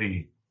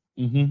already,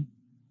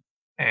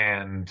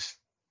 and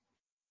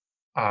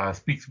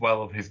speaks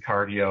well of his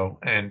cardio.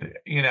 And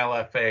in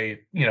LFA,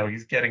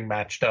 he's getting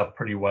matched up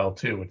pretty well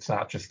too. It's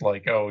not just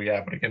like, oh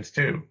yeah, but against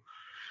 2.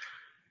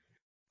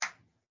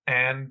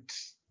 And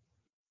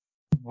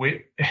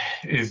Witt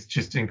is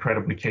just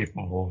incredibly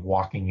capable of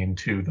walking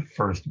into the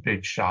first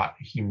big shot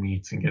he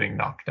meets and getting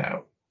knocked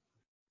out.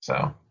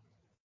 So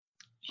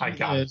I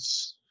gotta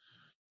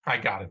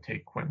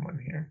take Quinlan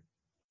here.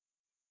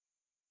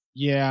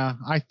 Yeah,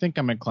 I think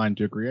I'm inclined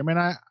to agree. I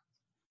mean,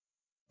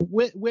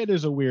 Witt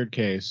is a weird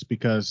case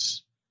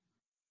because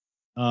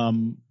I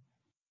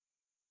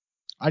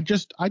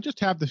just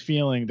have the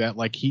feeling that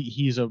like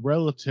he's a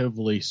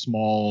relatively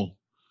small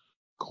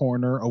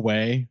corner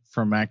away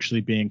from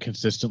actually being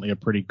consistently a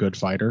pretty good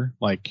fighter.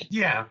 Like,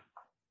 yeah,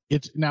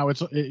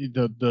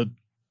 the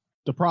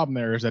problem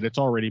there is that it's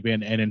already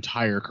been an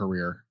entire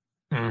career,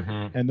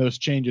 and those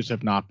changes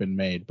have not been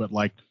made. But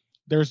like,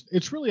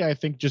 it's really, I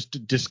think,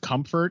 just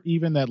discomfort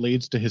even that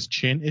leads to his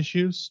chin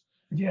issues.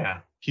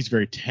 Yeah, he's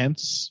very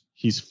tense.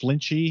 He's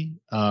flinchy.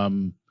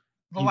 The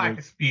lack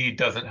of speed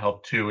doesn't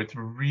help too. It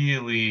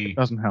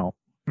doesn't help.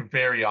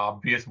 Very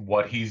obvious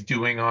what he's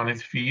doing on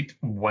his feet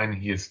when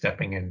he is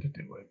stepping in to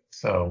do it.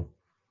 So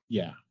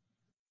yeah,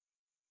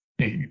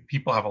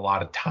 people have a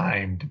lot of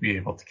time to be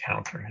able to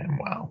counter him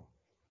well.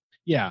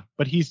 Yeah,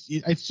 but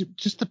it's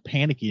just the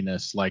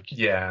panickiness. Like,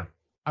 yeah,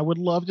 I would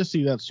love to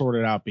see that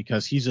sorted out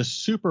because he's a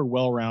super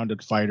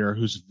well-rounded fighter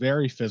who's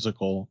very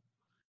physical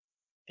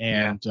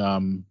and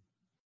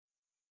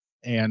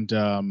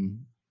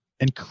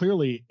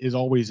clearly is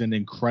always in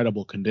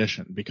incredible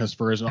condition, because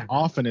for as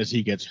often as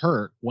he gets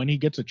hurt, when he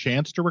gets a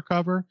chance to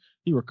recover,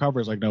 he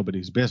recovers like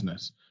nobody's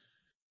business.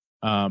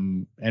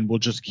 And we'll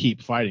just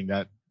keep fighting.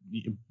 That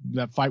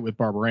fight with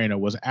Barberena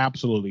was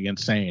absolutely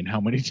insane.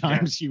 How many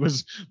times he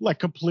was like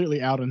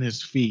completely out on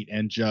his feet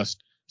and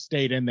just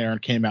stayed in there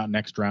and came out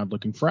next round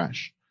looking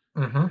fresh.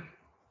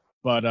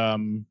 But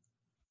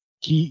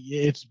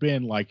it's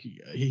been like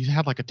he's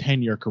had like a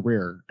 10-year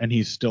career and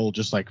he's still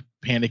just like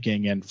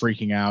panicking and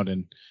freaking out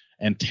and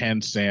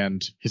tense,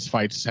 and his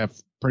fights have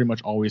pretty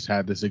much always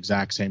had this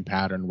exact same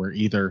pattern where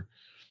either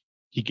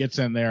he gets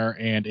in there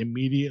and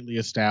immediately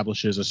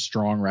establishes a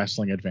strong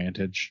wrestling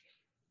advantage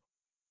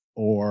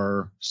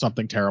or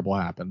something terrible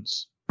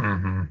happens.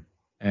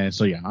 And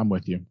so, yeah, I'm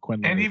with you.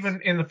 Quinlan. And even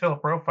in the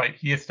Philip Rowe fight,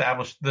 he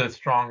established the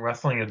strong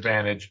wrestling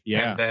advantage.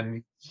 Yeah. And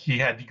then he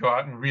had to go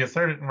out and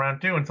reassert it in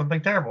round 2, and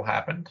something terrible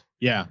happened.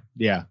 Yeah.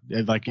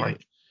 Like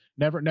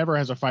never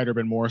has a fighter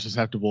been more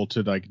susceptible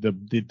to like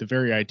the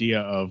very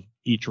idea of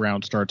each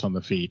round starts on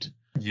the feet.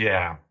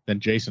 Yeah. Than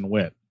Jason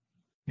Witt.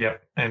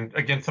 Yep. And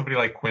against somebody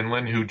like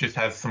Quinlan, who just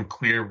has some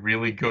clear,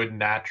 really good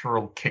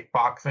natural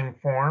kickboxing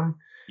form.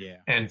 Yeah.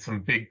 And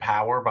some big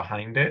power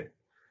behind it.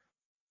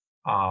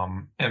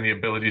 And the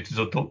ability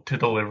to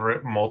deliver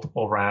it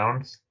multiple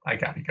rounds, I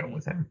got to go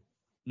with him.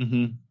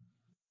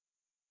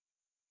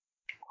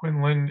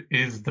 Quinlan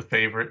is the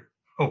favorite,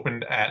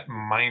 opened at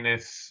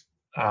minus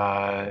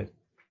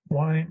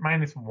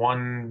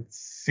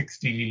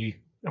 160,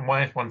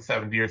 minus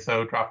 170 or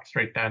so, dropped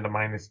straight down to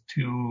minus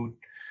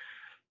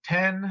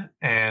 210,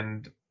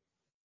 and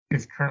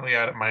is currently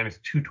out at minus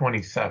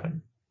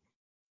 227.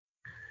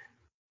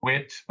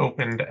 Witt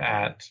opened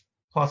at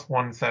plus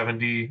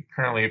 170,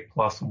 currently at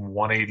plus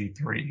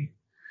 183.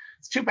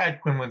 It's too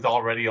bad Quinlan's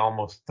already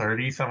almost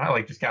 30 somehow,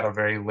 like just got a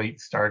very late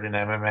start in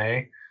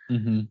MMA.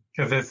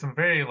 Because there's some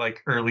very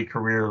like early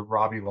career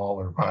Robbie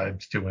Lawler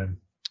vibes to him.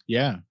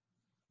 Yeah.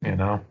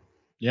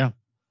 Yeah.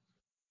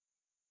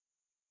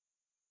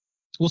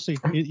 We'll see.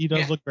 He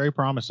does look very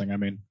promising. I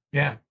mean.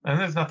 Yeah. And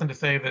there's nothing to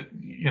say that,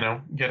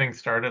 getting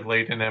started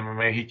late in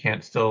MMA, he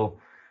can't still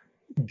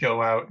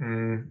go out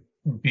and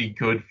be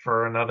good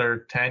for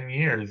another 10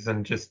 years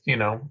and just,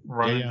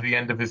 run to the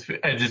end of his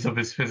edges of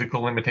his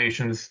physical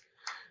limitations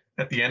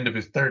at the end of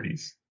his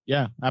 30s.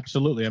 Yeah,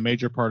 absolutely. A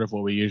major part of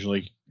what we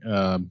usually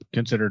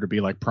consider to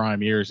be like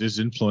prime years is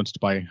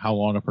influenced by how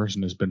long a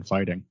person has been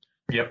fighting.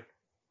 Yep.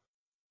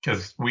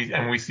 because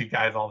we see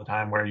guys all the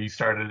time where you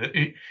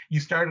started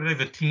as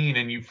a teen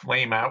and you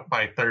flame out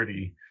by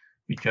 30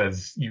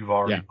 because you've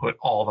already put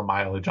all the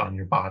mileage on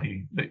your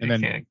body that you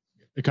can't.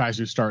 The guys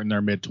who start in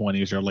their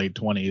mid-20s or late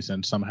 20s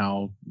and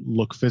somehow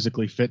look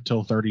physically fit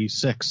till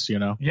 36,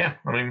 Yeah,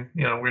 I mean,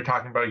 we were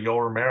talking about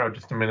Yoel Romero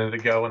just a minute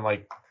ago, and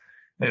like,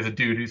 there's a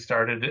dude who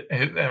started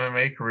his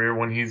MMA career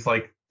when he's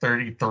like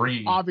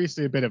 33.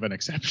 Obviously, a bit of an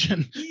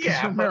exception.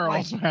 Yeah, Romero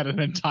also had an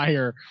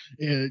entire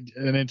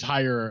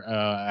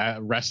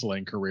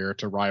wrestling career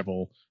to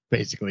rival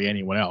basically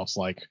anyone else.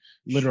 Like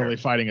literally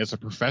fighting as a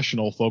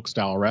professional folk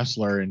style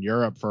wrestler in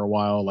Europe for a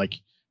while. Like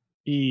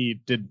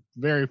he did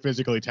very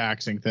physically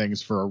taxing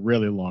things for a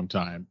really long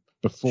time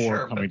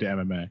before coming to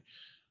MMA.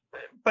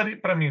 But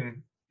I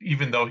mean,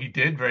 even though he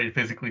did very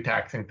physically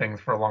taxing things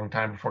for a long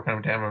time before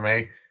coming to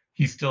MMA,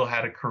 he still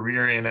had a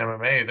career in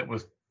MMA that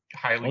was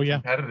highly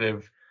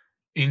competitive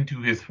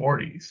into his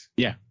 40s.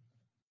 Yeah.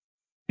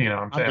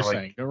 I'm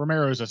saying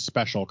Romero is a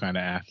special kind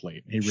of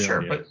athlete. He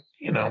really is. But,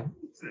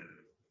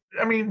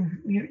 I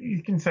mean,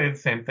 you can say the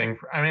same thing.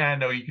 I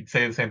know you could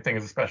say the same thing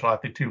as a special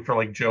athlete, too, for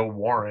like Joe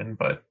Warren,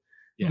 but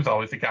he was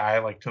always a guy I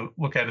like to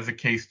look at as a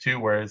case, too,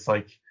 where it's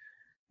like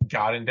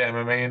got into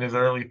MMA in his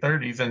early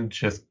 30s and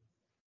just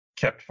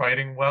kept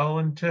fighting well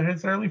into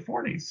his early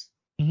 40s,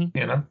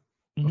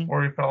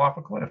 before he fell off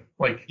a cliff.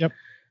 Like,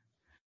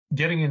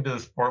 getting into the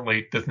sport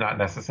late does not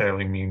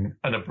necessarily mean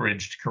an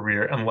abridged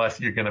career unless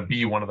you're going to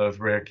be one of those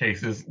rare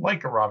cases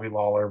like a Robbie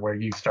Lawler where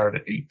you start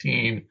at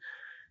 18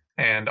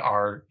 and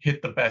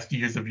hit the best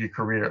years of your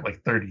career at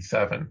like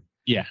 37.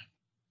 Yeah.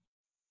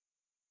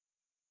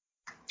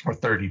 Or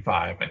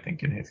 35, I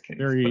think, in his case.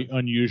 Very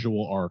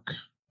unusual arc.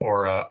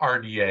 Or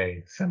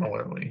RDA,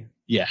 similarly.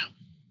 Yeah.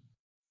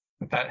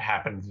 But that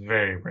happens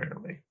very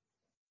rarely.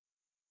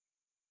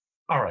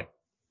 All right.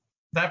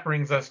 That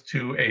brings us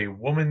to a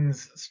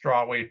women's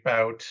strawweight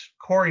bout.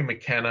 Corey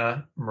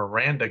McKenna,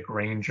 Miranda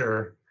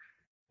Granger.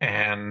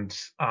 And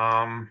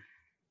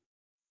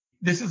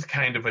this is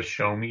kind of a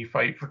show-me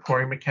fight for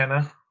Corey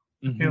McKenna,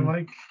 I feel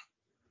like.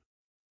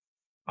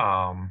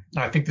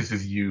 I think this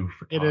is you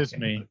for talking. It is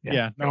me.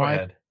 Go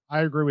ahead.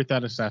 I agree with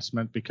that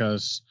assessment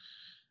because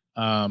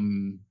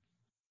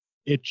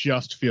it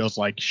just feels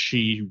like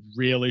she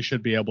really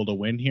should be able to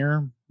win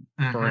here.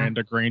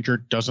 Miranda Granger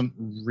doesn't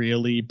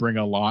really bring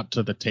a lot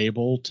to the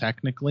table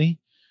technically.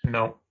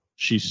 No.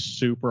 She's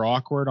super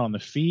awkward on the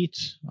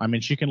feet. I mean,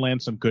 she can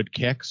land some good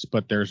kicks,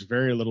 but there's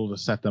very little to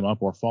set them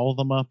up or follow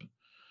them up.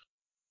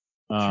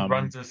 She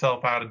runs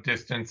herself out of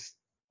distance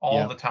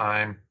all the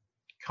time,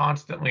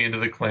 constantly into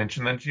the clinch,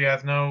 and then she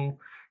has no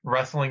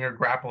wrestling or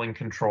grappling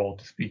control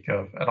to speak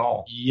of at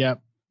all.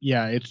 Yep.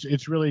 Yeah,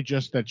 it's really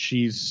just that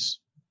she's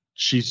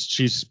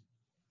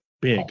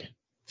big.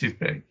 She's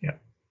big, yeah.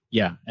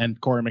 Yeah, and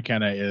Corey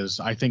McKenna is,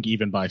 I think,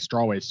 even by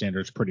strawweight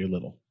standards, pretty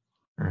little.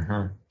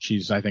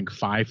 She's, I think,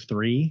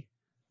 5'3".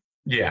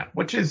 Yeah,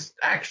 which is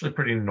actually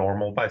pretty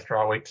normal by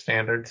strawweight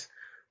standards.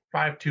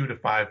 5'2" to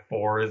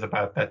 5'4" is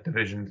about that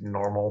division's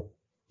normal.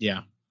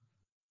 Yeah.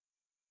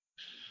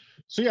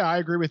 So yeah, I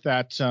agree with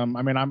that. I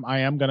mean, I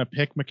am going to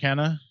pick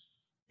McKenna.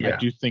 Yeah. I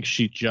do think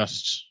she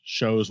just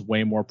shows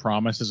way more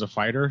promise as a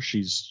fighter.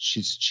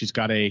 She's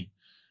got a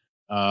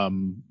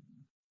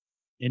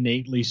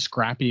innately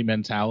scrappy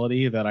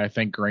mentality that I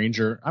think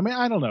Granger. I mean,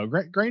 I don't know.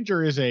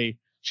 Granger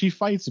she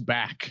fights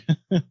back.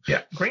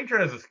 Yeah, Granger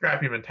has a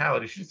scrappy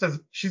mentality. She's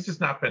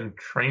just not been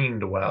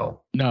trained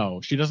well. No,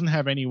 she doesn't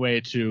have any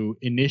way to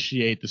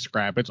initiate the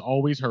scrap. It's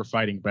always her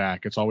fighting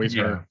back. It's always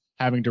her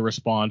having to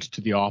respond to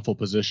the awful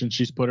position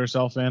she's put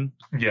herself in.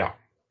 Yeah.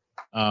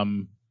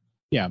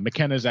 Yeah,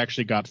 McKenna's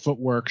actually got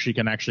footwork. She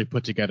can actually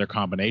put together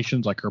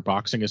combinations. Like her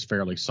boxing is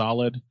fairly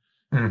solid.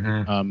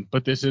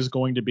 But this is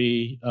going to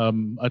be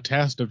a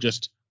test of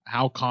just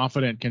how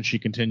confident can she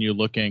continue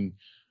looking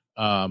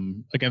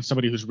against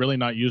somebody who's really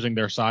not using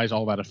their size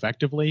all that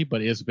effectively,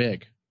 but is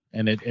big.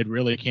 And it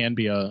really can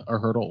be a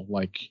hurdle.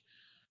 Like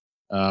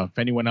if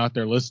anyone out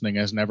there listening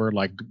has never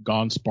like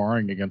gone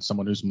sparring against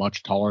someone who's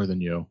much taller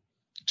than you,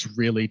 it's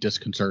really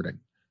disconcerting.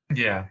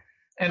 Yeah.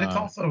 And it's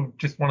also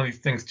just one of these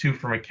things too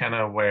for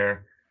McKenna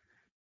where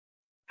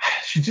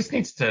she just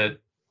needs to,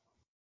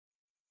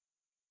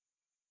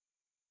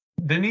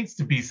 there needs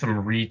to be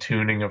some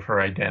retuning of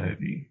her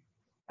identity.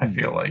 I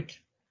feel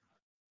like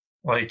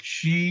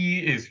she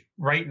is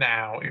right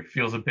now, it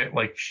feels a bit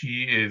like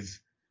she is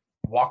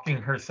walking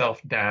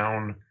herself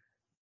down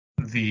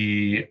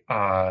the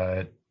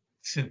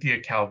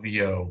Cynthia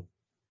Calvillo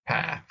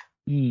path.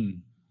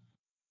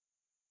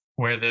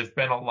 Where there's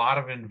been a lot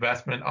of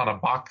investment on a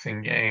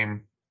boxing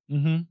game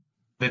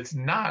that's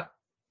not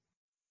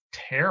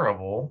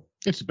terrible.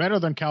 It's better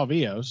than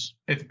Calvillo's.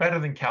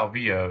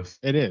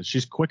 It is.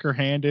 She's quicker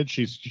handed.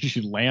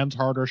 She lands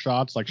harder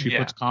shots. Like she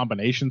puts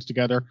combinations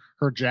together.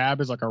 Her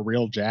jab is like a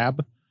real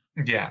jab.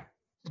 Yeah.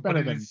 It's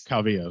better than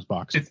Calvillo's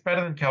boxing. It's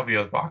better than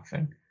Calvillo's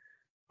boxing.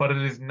 But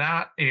it is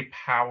not a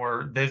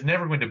power. There's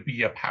never going to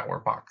be a power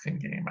boxing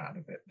game out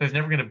of it. There's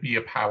never going to be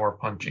a power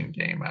punching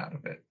game out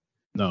of it.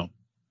 No.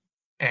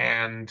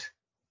 And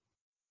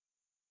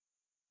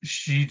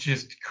she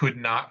just could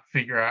not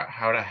figure out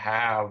how to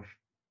have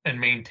and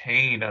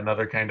maintain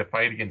another kind of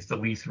fight against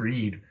Elise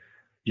Reed.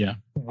 Yeah.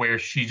 Where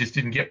she just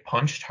didn't get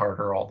punched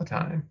harder all the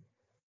time.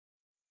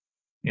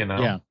 You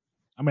know? Yeah.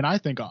 I mean, I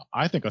think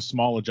a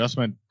small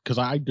adjustment, because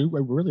I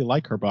really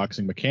like her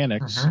boxing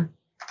mechanics. Mm-hmm.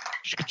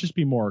 She could just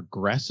be more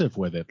aggressive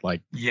with it.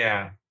 Like,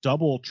 yeah,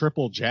 double,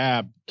 triple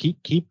jab.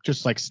 Keep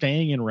just like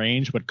staying in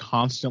range, but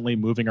constantly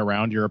moving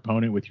around your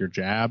opponent with your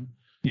jab.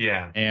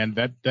 Yeah. And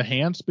that the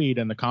hand speed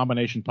and the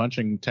combination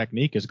punching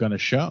technique is going to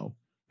show.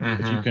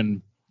 Mm-hmm.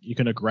 If you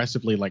can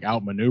aggressively like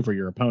outmaneuver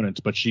your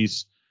opponents, but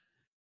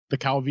the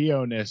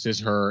Calvillo-ness is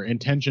her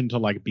intention to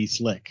like be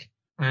slick.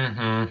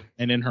 Mm-hmm.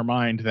 And in her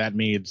mind, that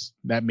means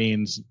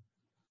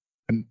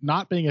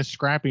not being as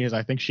scrappy as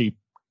I think she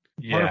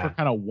part of her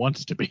kind of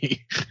wants to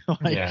be.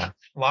 Like, a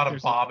lot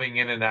of bobbing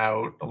in and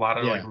out, a lot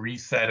of like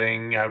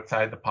resetting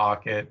outside the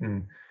pocket,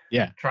 and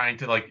trying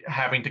to like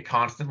having to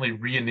constantly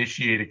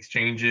reinitiate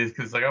exchanges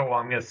because like, oh well,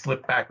 I'm gonna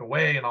slip back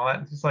away and all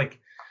that. It's just like,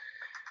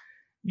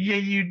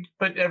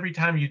 but every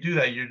time you do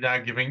that,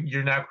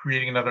 you're now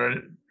creating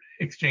another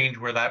exchange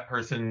where that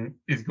person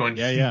is going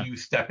to see you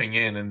stepping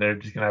in, and they're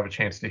just going to have a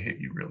chance to hit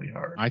you really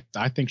hard.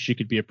 I think she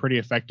could be a pretty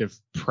effective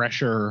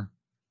pressure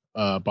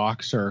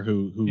boxer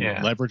who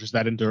leverages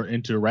that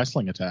into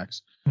wrestling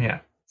attacks. Yeah.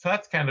 So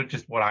that's kind of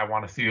just what I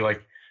want to see.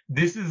 Like,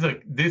 this is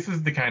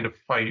the kind of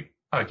fight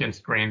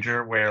against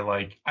Granger where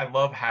like I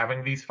love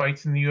having these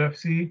fights in the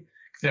UFC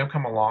because they don't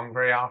come along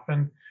very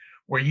often,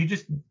 where you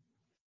just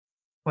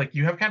like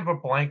you have kind of a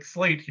blank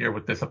slate here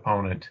with this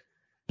opponent.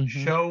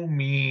 Mm-hmm. Show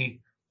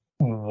me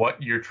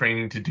what you're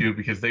training to do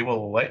because they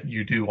will let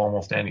you do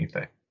almost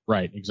anything.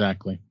 Right,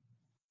 exactly.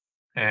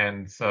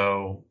 And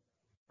so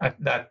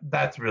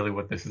that's really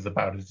what this is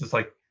about. It's just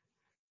like,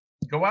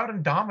 go out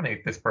and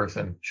dominate this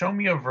person. Show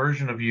me a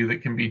version of you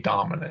that can be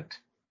dominant.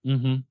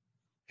 Mm-hmm.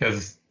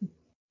 Because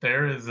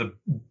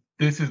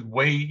this is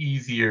way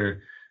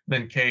easier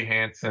than Kay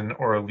Hansen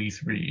or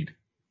Elise Reed.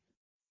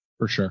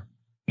 For sure.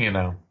 You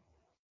know.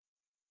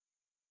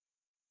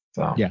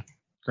 So yeah.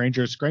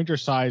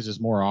 Granger's size is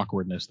more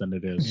awkwardness than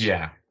it is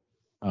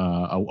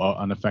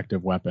an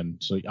effective weapon.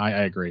 So I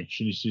agree.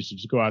 She needs to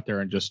just go out there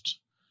and just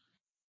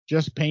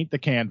paint the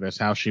canvas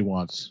how she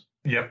wants.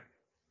 Yep.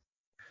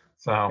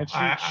 So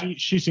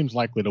she seems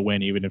likely to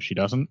win even if she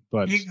doesn't.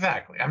 But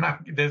exactly,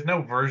 there's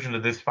no version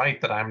of this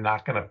fight that I'm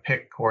not going to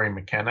pick Corey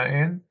McKenna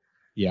in.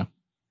 Yeah.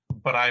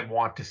 But I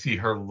want to see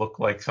her look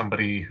like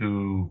somebody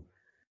who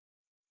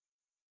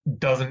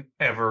doesn't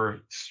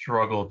ever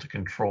struggle to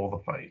control the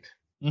fight.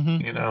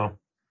 Mm-hmm. You know.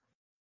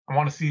 I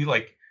want to see,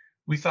 like,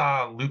 we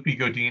saw Lupe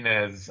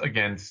Godinez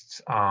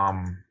against,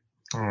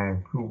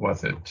 who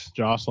was it?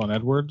 Jocelyn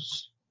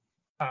Edwards?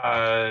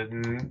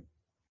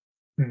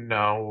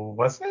 No.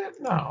 Was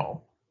it?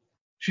 No.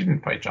 She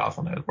didn't fight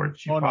Jocelyn Edwards.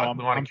 She fought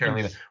Luana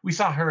Carolina. We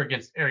saw her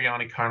against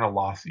Ariane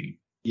Carnelossi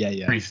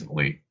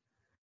recently,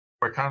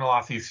 where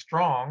Carnellossi's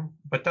strong,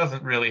 but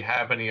doesn't really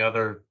have any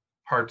other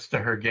parts to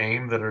her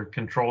game that are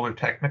controlled or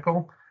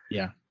technical.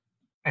 Yeah.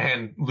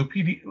 And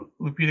Lupita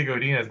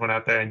Godinez went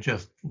out there and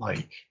just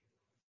like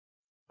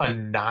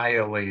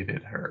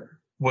annihilated her.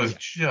 Was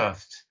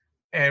just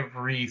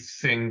every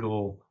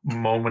single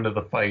moment of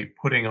the fight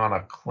putting on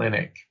a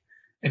clinic.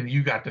 And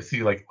you got to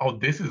see like, oh,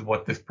 this is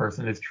what this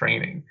person is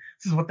training.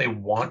 This is what they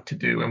want to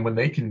do. And when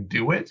they can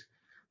do it,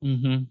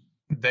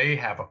 they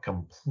have a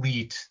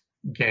complete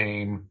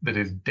game that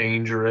is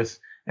dangerous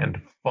and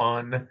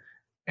fun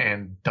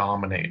and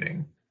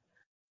dominating.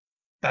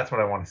 That's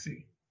what I want to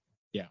see.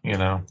 Yeah. You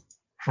know?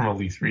 From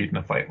Elise Reed in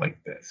a fight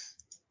like this.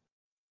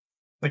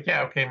 Like,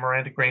 yeah, okay,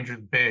 Miranda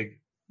Granger's big,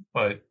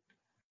 but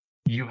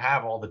you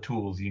have all the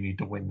tools you need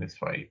to win this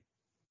fight.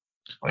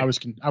 Like,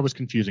 I was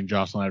confusing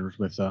Jocelyn Edwards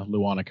with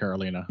Luana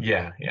Carolina.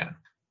 Yeah.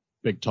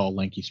 Big, tall,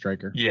 lanky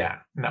striker. Yeah.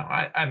 No,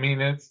 I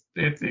mean, it's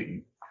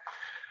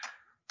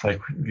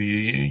like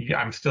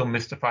I'm still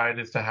mystified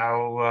as to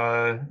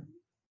how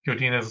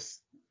Godinez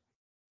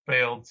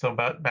failed so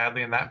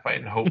badly in that fight,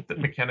 and hope that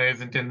McKenna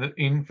isn't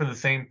in for the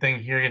same thing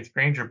here against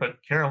Granger.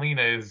 But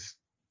Carolina is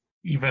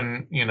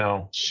even,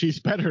 she's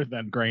better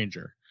than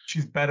Granger.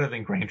 She's better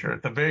than Granger.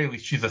 At the very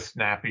least, she's a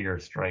snappier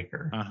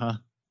striker.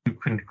 Who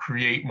can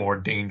create more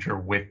danger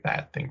with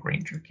that than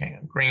Granger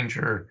can.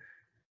 Granger,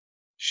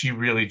 she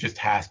really just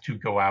has to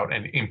go out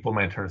and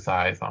implement her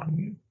size on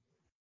you.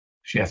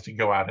 She has to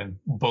go out and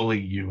bully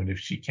you, and if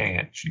she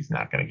can't, she's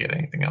not going to get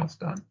anything else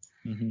done.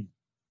 Mm-hmm.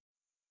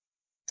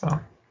 So.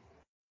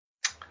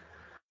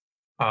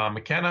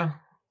 McKenna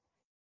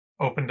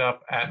opened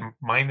up at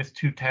minus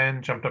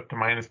 210, jumped up to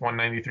minus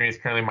 193. Is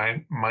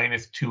currently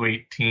minus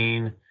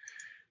 218.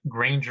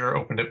 Granger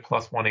opened at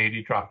plus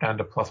 180, dropped down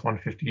to plus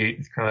 158.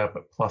 He's currently up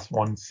at plus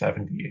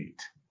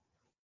 178.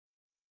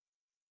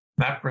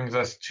 That brings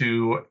us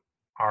to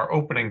our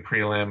opening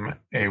prelim,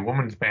 a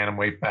women's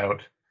bantamweight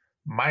bout.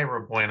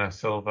 Mayra Bueno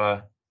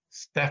Silva,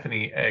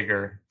 Stephanie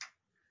Egger,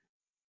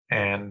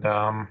 and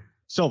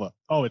Silva.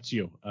 Oh, it's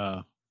you.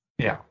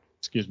 Yeah.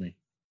 Excuse me.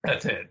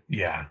 That's it.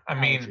 Yeah. I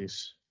mean,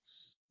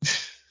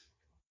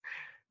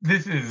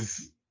 this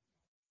is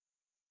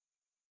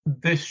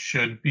this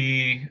should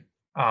be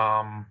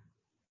a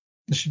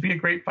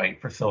great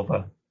fight for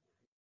Silva.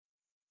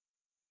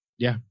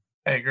 Yeah.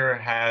 Egger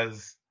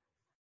has.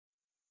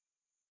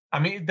 I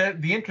mean,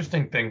 the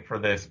interesting thing for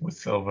this with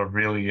Silva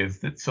really is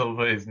that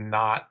Silva is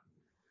not.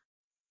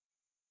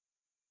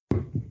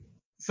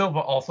 Silva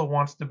also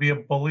wants to be a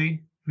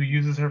bully who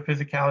uses her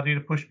physicality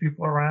to push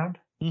people around.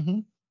 Mm-hmm.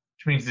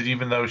 Which means that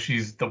even though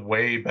she's the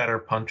way better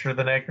puncher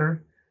than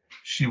Egger,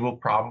 she will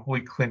probably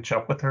clinch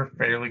up with her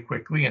fairly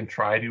quickly and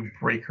try to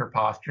break her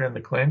posture in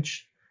the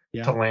clinch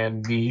to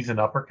land knees and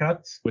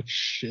uppercuts.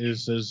 Which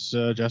is, as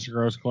Jessica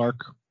Rose Clark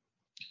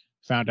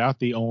found out,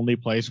 the only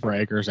place where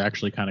Egger is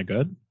actually kind of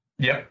good.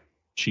 Yep.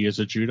 She is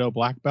a judo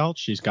black belt.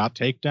 She's got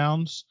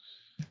takedowns.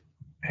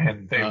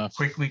 And they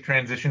quickly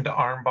transitioned to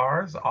arm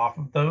bars off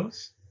of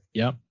those.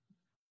 Yep.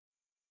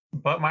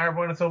 But Mayra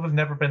Bueno Silva's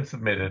never been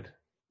submitted.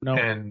 No.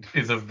 And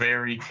is a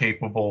very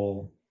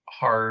capable,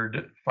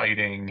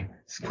 hard-fighting,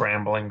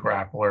 scrambling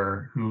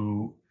grappler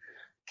who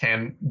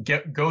can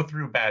go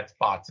through bad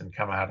spots and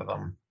come out of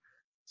them.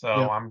 So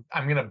I'm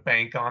going to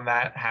bank on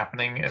that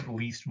happening at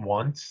least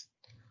once.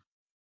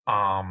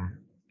 And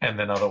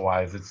then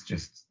otherwise, it's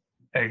just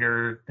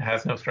Egger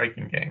has no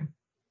striking game.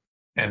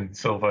 And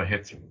Silva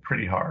hits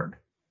pretty hard.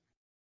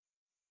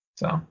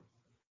 So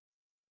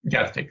you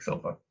got to take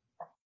Silva.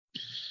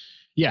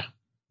 Yeah.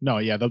 No,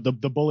 yeah, the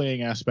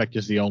bullying aspect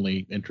is the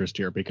only interest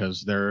here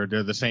because they're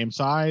the same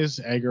size.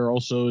 Egger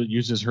also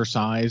uses her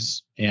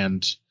size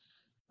and,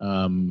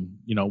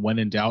 when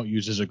in doubt,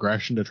 uses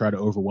aggression to try to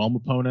overwhelm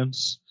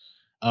opponents.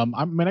 I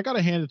got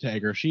to hand it to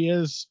Egger. She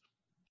is.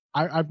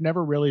 I've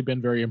never really been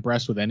very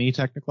impressed with any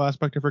technical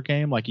aspect of her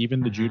game, like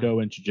even the judo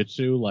and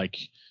jiu-jitsu. Like,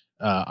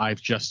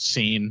 I've just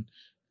seen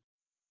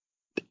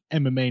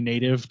MMA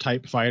native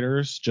type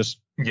fighters just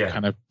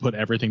kind of put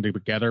everything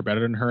together better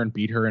than her and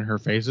beat her in her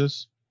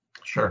phases.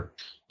 Sure.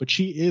 But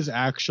she's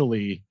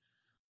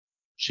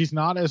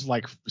not as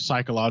like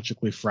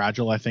psychologically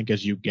fragile, I think,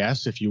 as you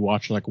guess if you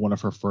watch like one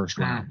of her first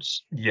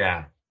rounds.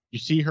 Yeah. You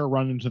see her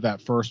run into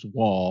that first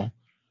wall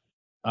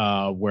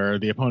where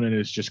the opponent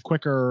is just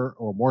quicker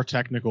or more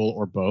technical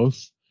or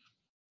both.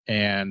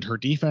 And her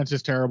defense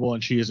is terrible.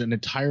 And she is an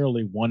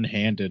entirely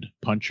one-handed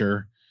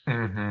puncher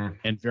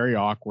and very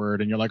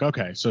awkward. And you're like,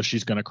 okay, so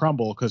she's going to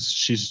crumble because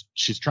she's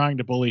trying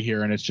to bully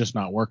here and it's just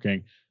not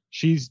working.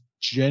 She's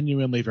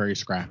genuinely very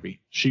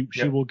scrappy. She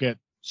will get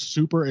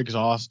super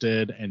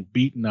exhausted and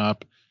beaten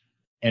up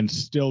and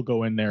still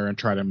go in there and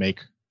try to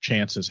make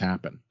chances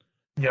happen.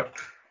 Yep.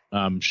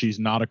 She's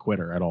not a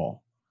quitter at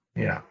all.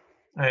 Yeah.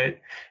 And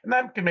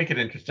that can make it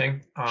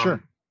interesting.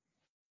 Sure.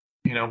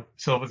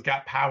 Silva's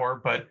got power,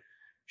 but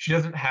she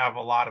doesn't have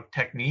a lot of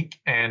technique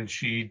and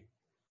she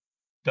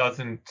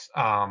doesn't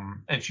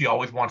and she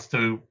always wants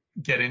to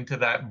get into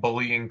that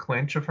bullying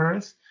clinch of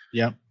hers.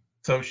 Yep.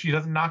 So she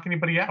doesn't knock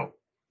anybody out.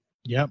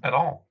 Yep. At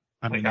all.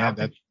 I mean,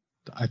 I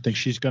think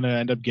she's going to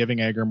end up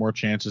giving Egger more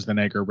chances than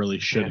Egger really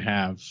should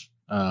have.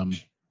 I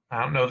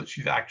don't know that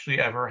she's actually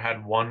ever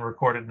had one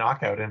recorded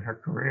knockout in her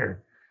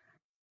career.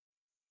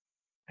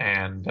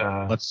 And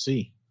let's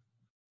see.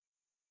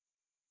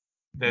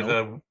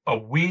 There's a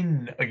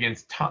win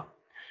against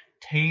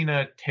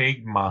Tana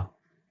Tegma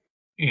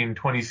in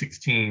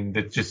 2016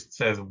 that just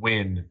says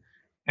win.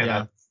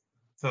 And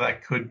so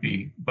that could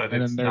be, but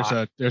and it's then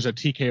not. There's a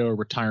TKO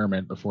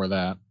retirement before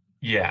that.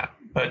 Yeah,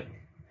 but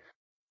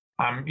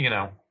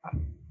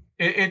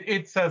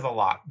it says a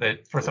lot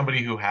that for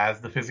somebody who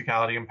has the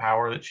physicality and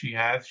power that she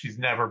has, she's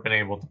never been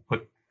able to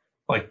put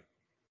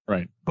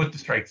the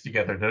strikes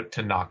together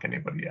to knock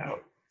anybody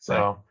out.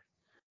 So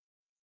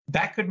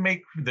that could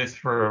make this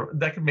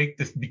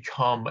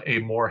become a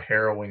more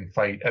harrowing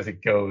fight as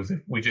it goes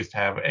if we just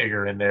have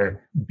Egger in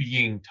there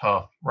being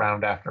tough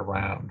round after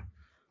round.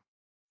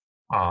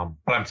 But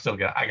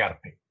I gotta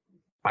pick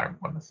Mayra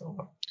Bueno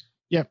Silva.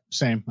 Yep,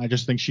 same. I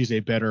just think she's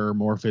a better,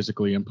 more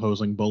physically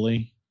imposing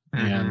bully.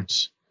 And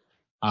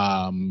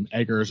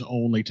Egger's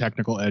only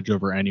technical edge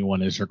over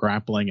anyone is her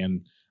grappling.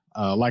 And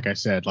like I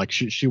said, like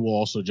she will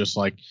also just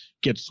like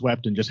get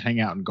swept and just hang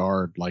out and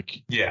guard.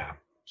 Like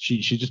she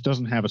just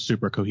doesn't have a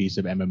super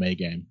cohesive MMA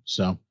game.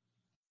 So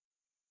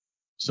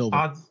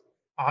Silva.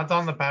 Odds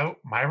on the bout,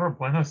 Mayra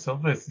Bueno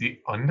Silva is the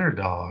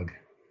underdog. I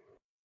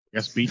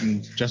guess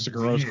beating Jessica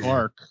Rose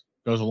Clark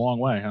goes a long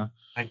way, huh?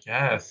 I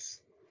guess.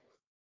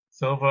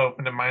 Silva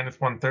opened at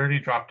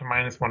 -130, dropped to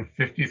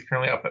 -150, is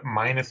currently up at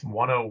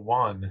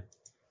 -101.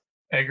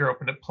 Egger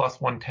opened at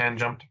 +110,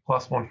 jumped to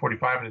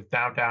 +145, and is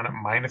now down at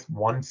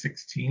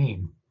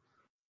 -116.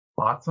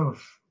 Lots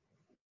of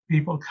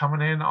people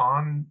coming in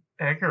on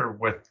Egger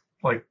with,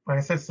 like I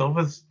said,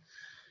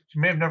 she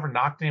may have never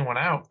knocked anyone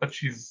out, but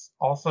she's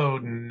also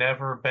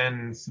never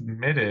been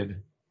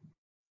submitted.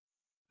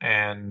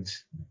 And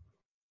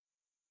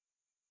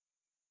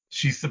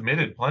she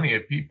submitted plenty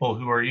of people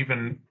who are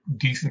even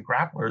decent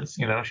grapplers.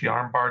 She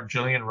armbarred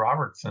Jillian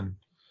Robertson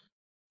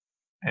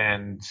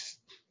and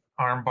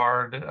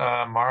armbarred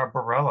Mara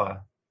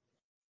Barella.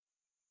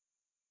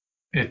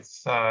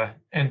 It's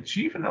and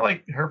she even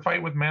her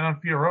fight with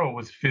Manon Fiorot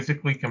was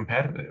physically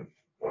competitive.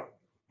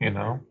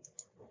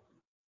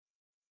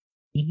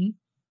 Mm-hmm.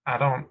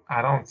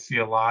 I don't see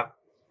a lot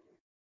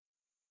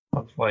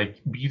of like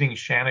beating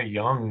Shanna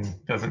Young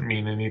doesn't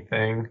mean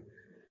anything.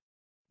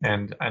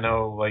 And I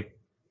know like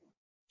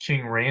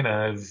King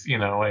Reina is,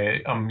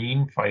 a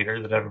meme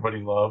fighter that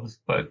everybody loves,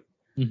 but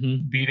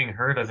beating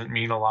her doesn't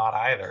mean a lot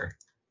either.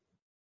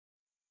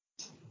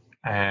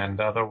 And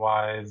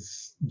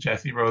otherwise,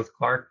 Jessie Rose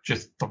Clark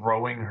just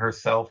throwing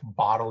herself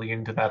bodily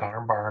into that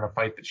armbar in a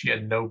fight that she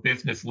had no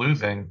business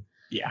losing.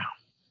 Yeah.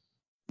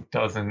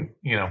 Doesn't,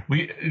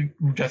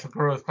 Jessica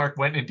Rose Clark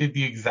went and did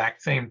the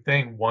exact same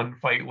thing one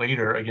fight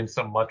later against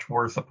a much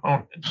worse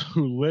opponent.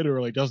 Who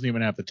literally doesn't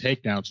even have the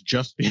takedowns,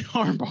 just the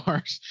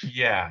armbars.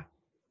 Yeah.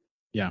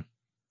 Yeah.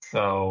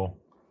 So,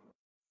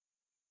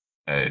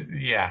 I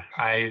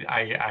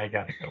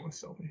gotta go with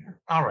Sylvia here.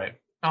 All right.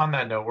 On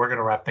that note, we're going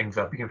to wrap things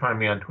up. You can find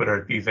me on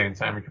Twitter at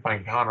 @TheZaneSimon. You can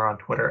find Connor on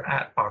Twitter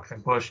at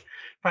BoxingBush.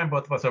 Find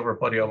both of us over at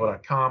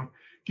BloodyElbow.com.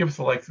 Give us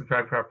a like,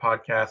 subscribe to our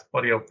podcast.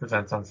 Bloody Elbow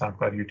presents on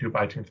SoundCloud, YouTube,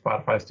 iTunes,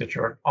 Spotify,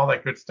 Stitcher, all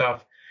that good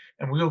stuff.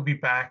 And we will be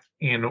back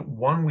in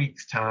 1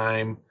 week's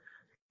time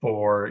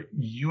for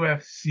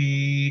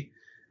UFC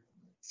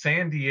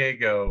San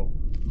Diego,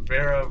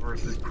 Vera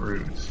versus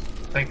Cruz.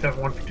 Thanks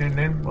everyone for tuning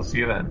in. We'll see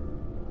you then.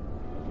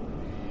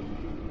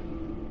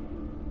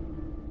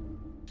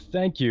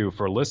 Thank you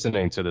for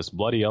listening to this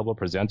Bloody Elbow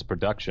Presents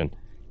production.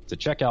 To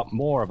check out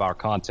more of our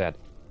content,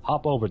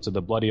 hop over to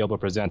the Bloody Elbow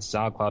Presents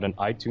SoundCloud and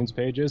iTunes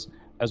pages,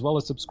 as well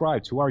as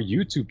subscribe to our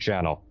YouTube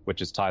channel,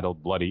 which is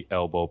titled Bloody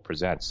Elbow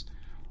Presents.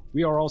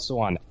 We are also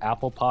on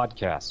Apple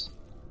Podcasts,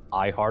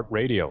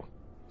 iHeartRadio,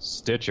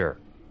 Stitcher,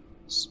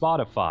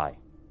 Spotify,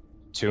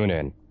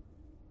 TuneIn,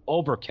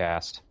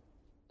 Overcast,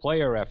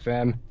 Player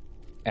FM,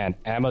 and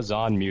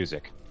Amazon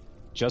Music.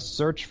 Just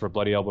search for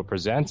Bloody Elbow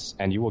Presents,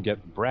 and you will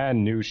get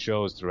brand new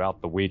shows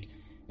throughout the week,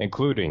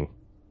 including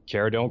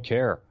Care Don't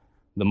Care,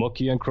 The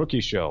Mookie and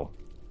Crookie Show,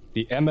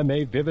 the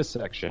MMA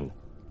Vivisection,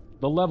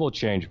 the Level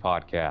Change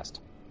Podcast,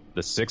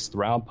 the 6th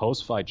Round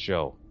Post-Fight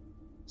Show,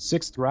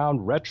 6th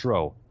Round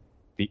Retro,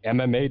 the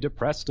MMA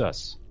Depressed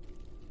Us,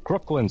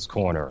 Crooklyn's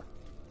Corner,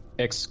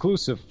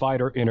 exclusive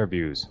fighter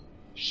interviews,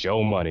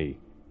 show money,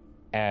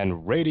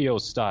 and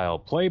radio-style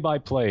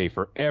play-by-play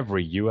for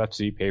every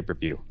UFC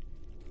pay-per-view.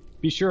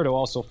 Be sure to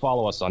also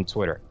follow us on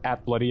Twitter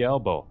at Bloody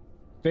Elbow,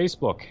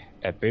 Facebook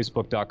at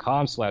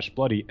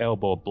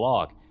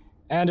facebook.com/BloodyElbowBlog,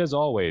 and as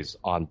always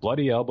on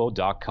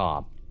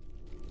BloodyElbow.com.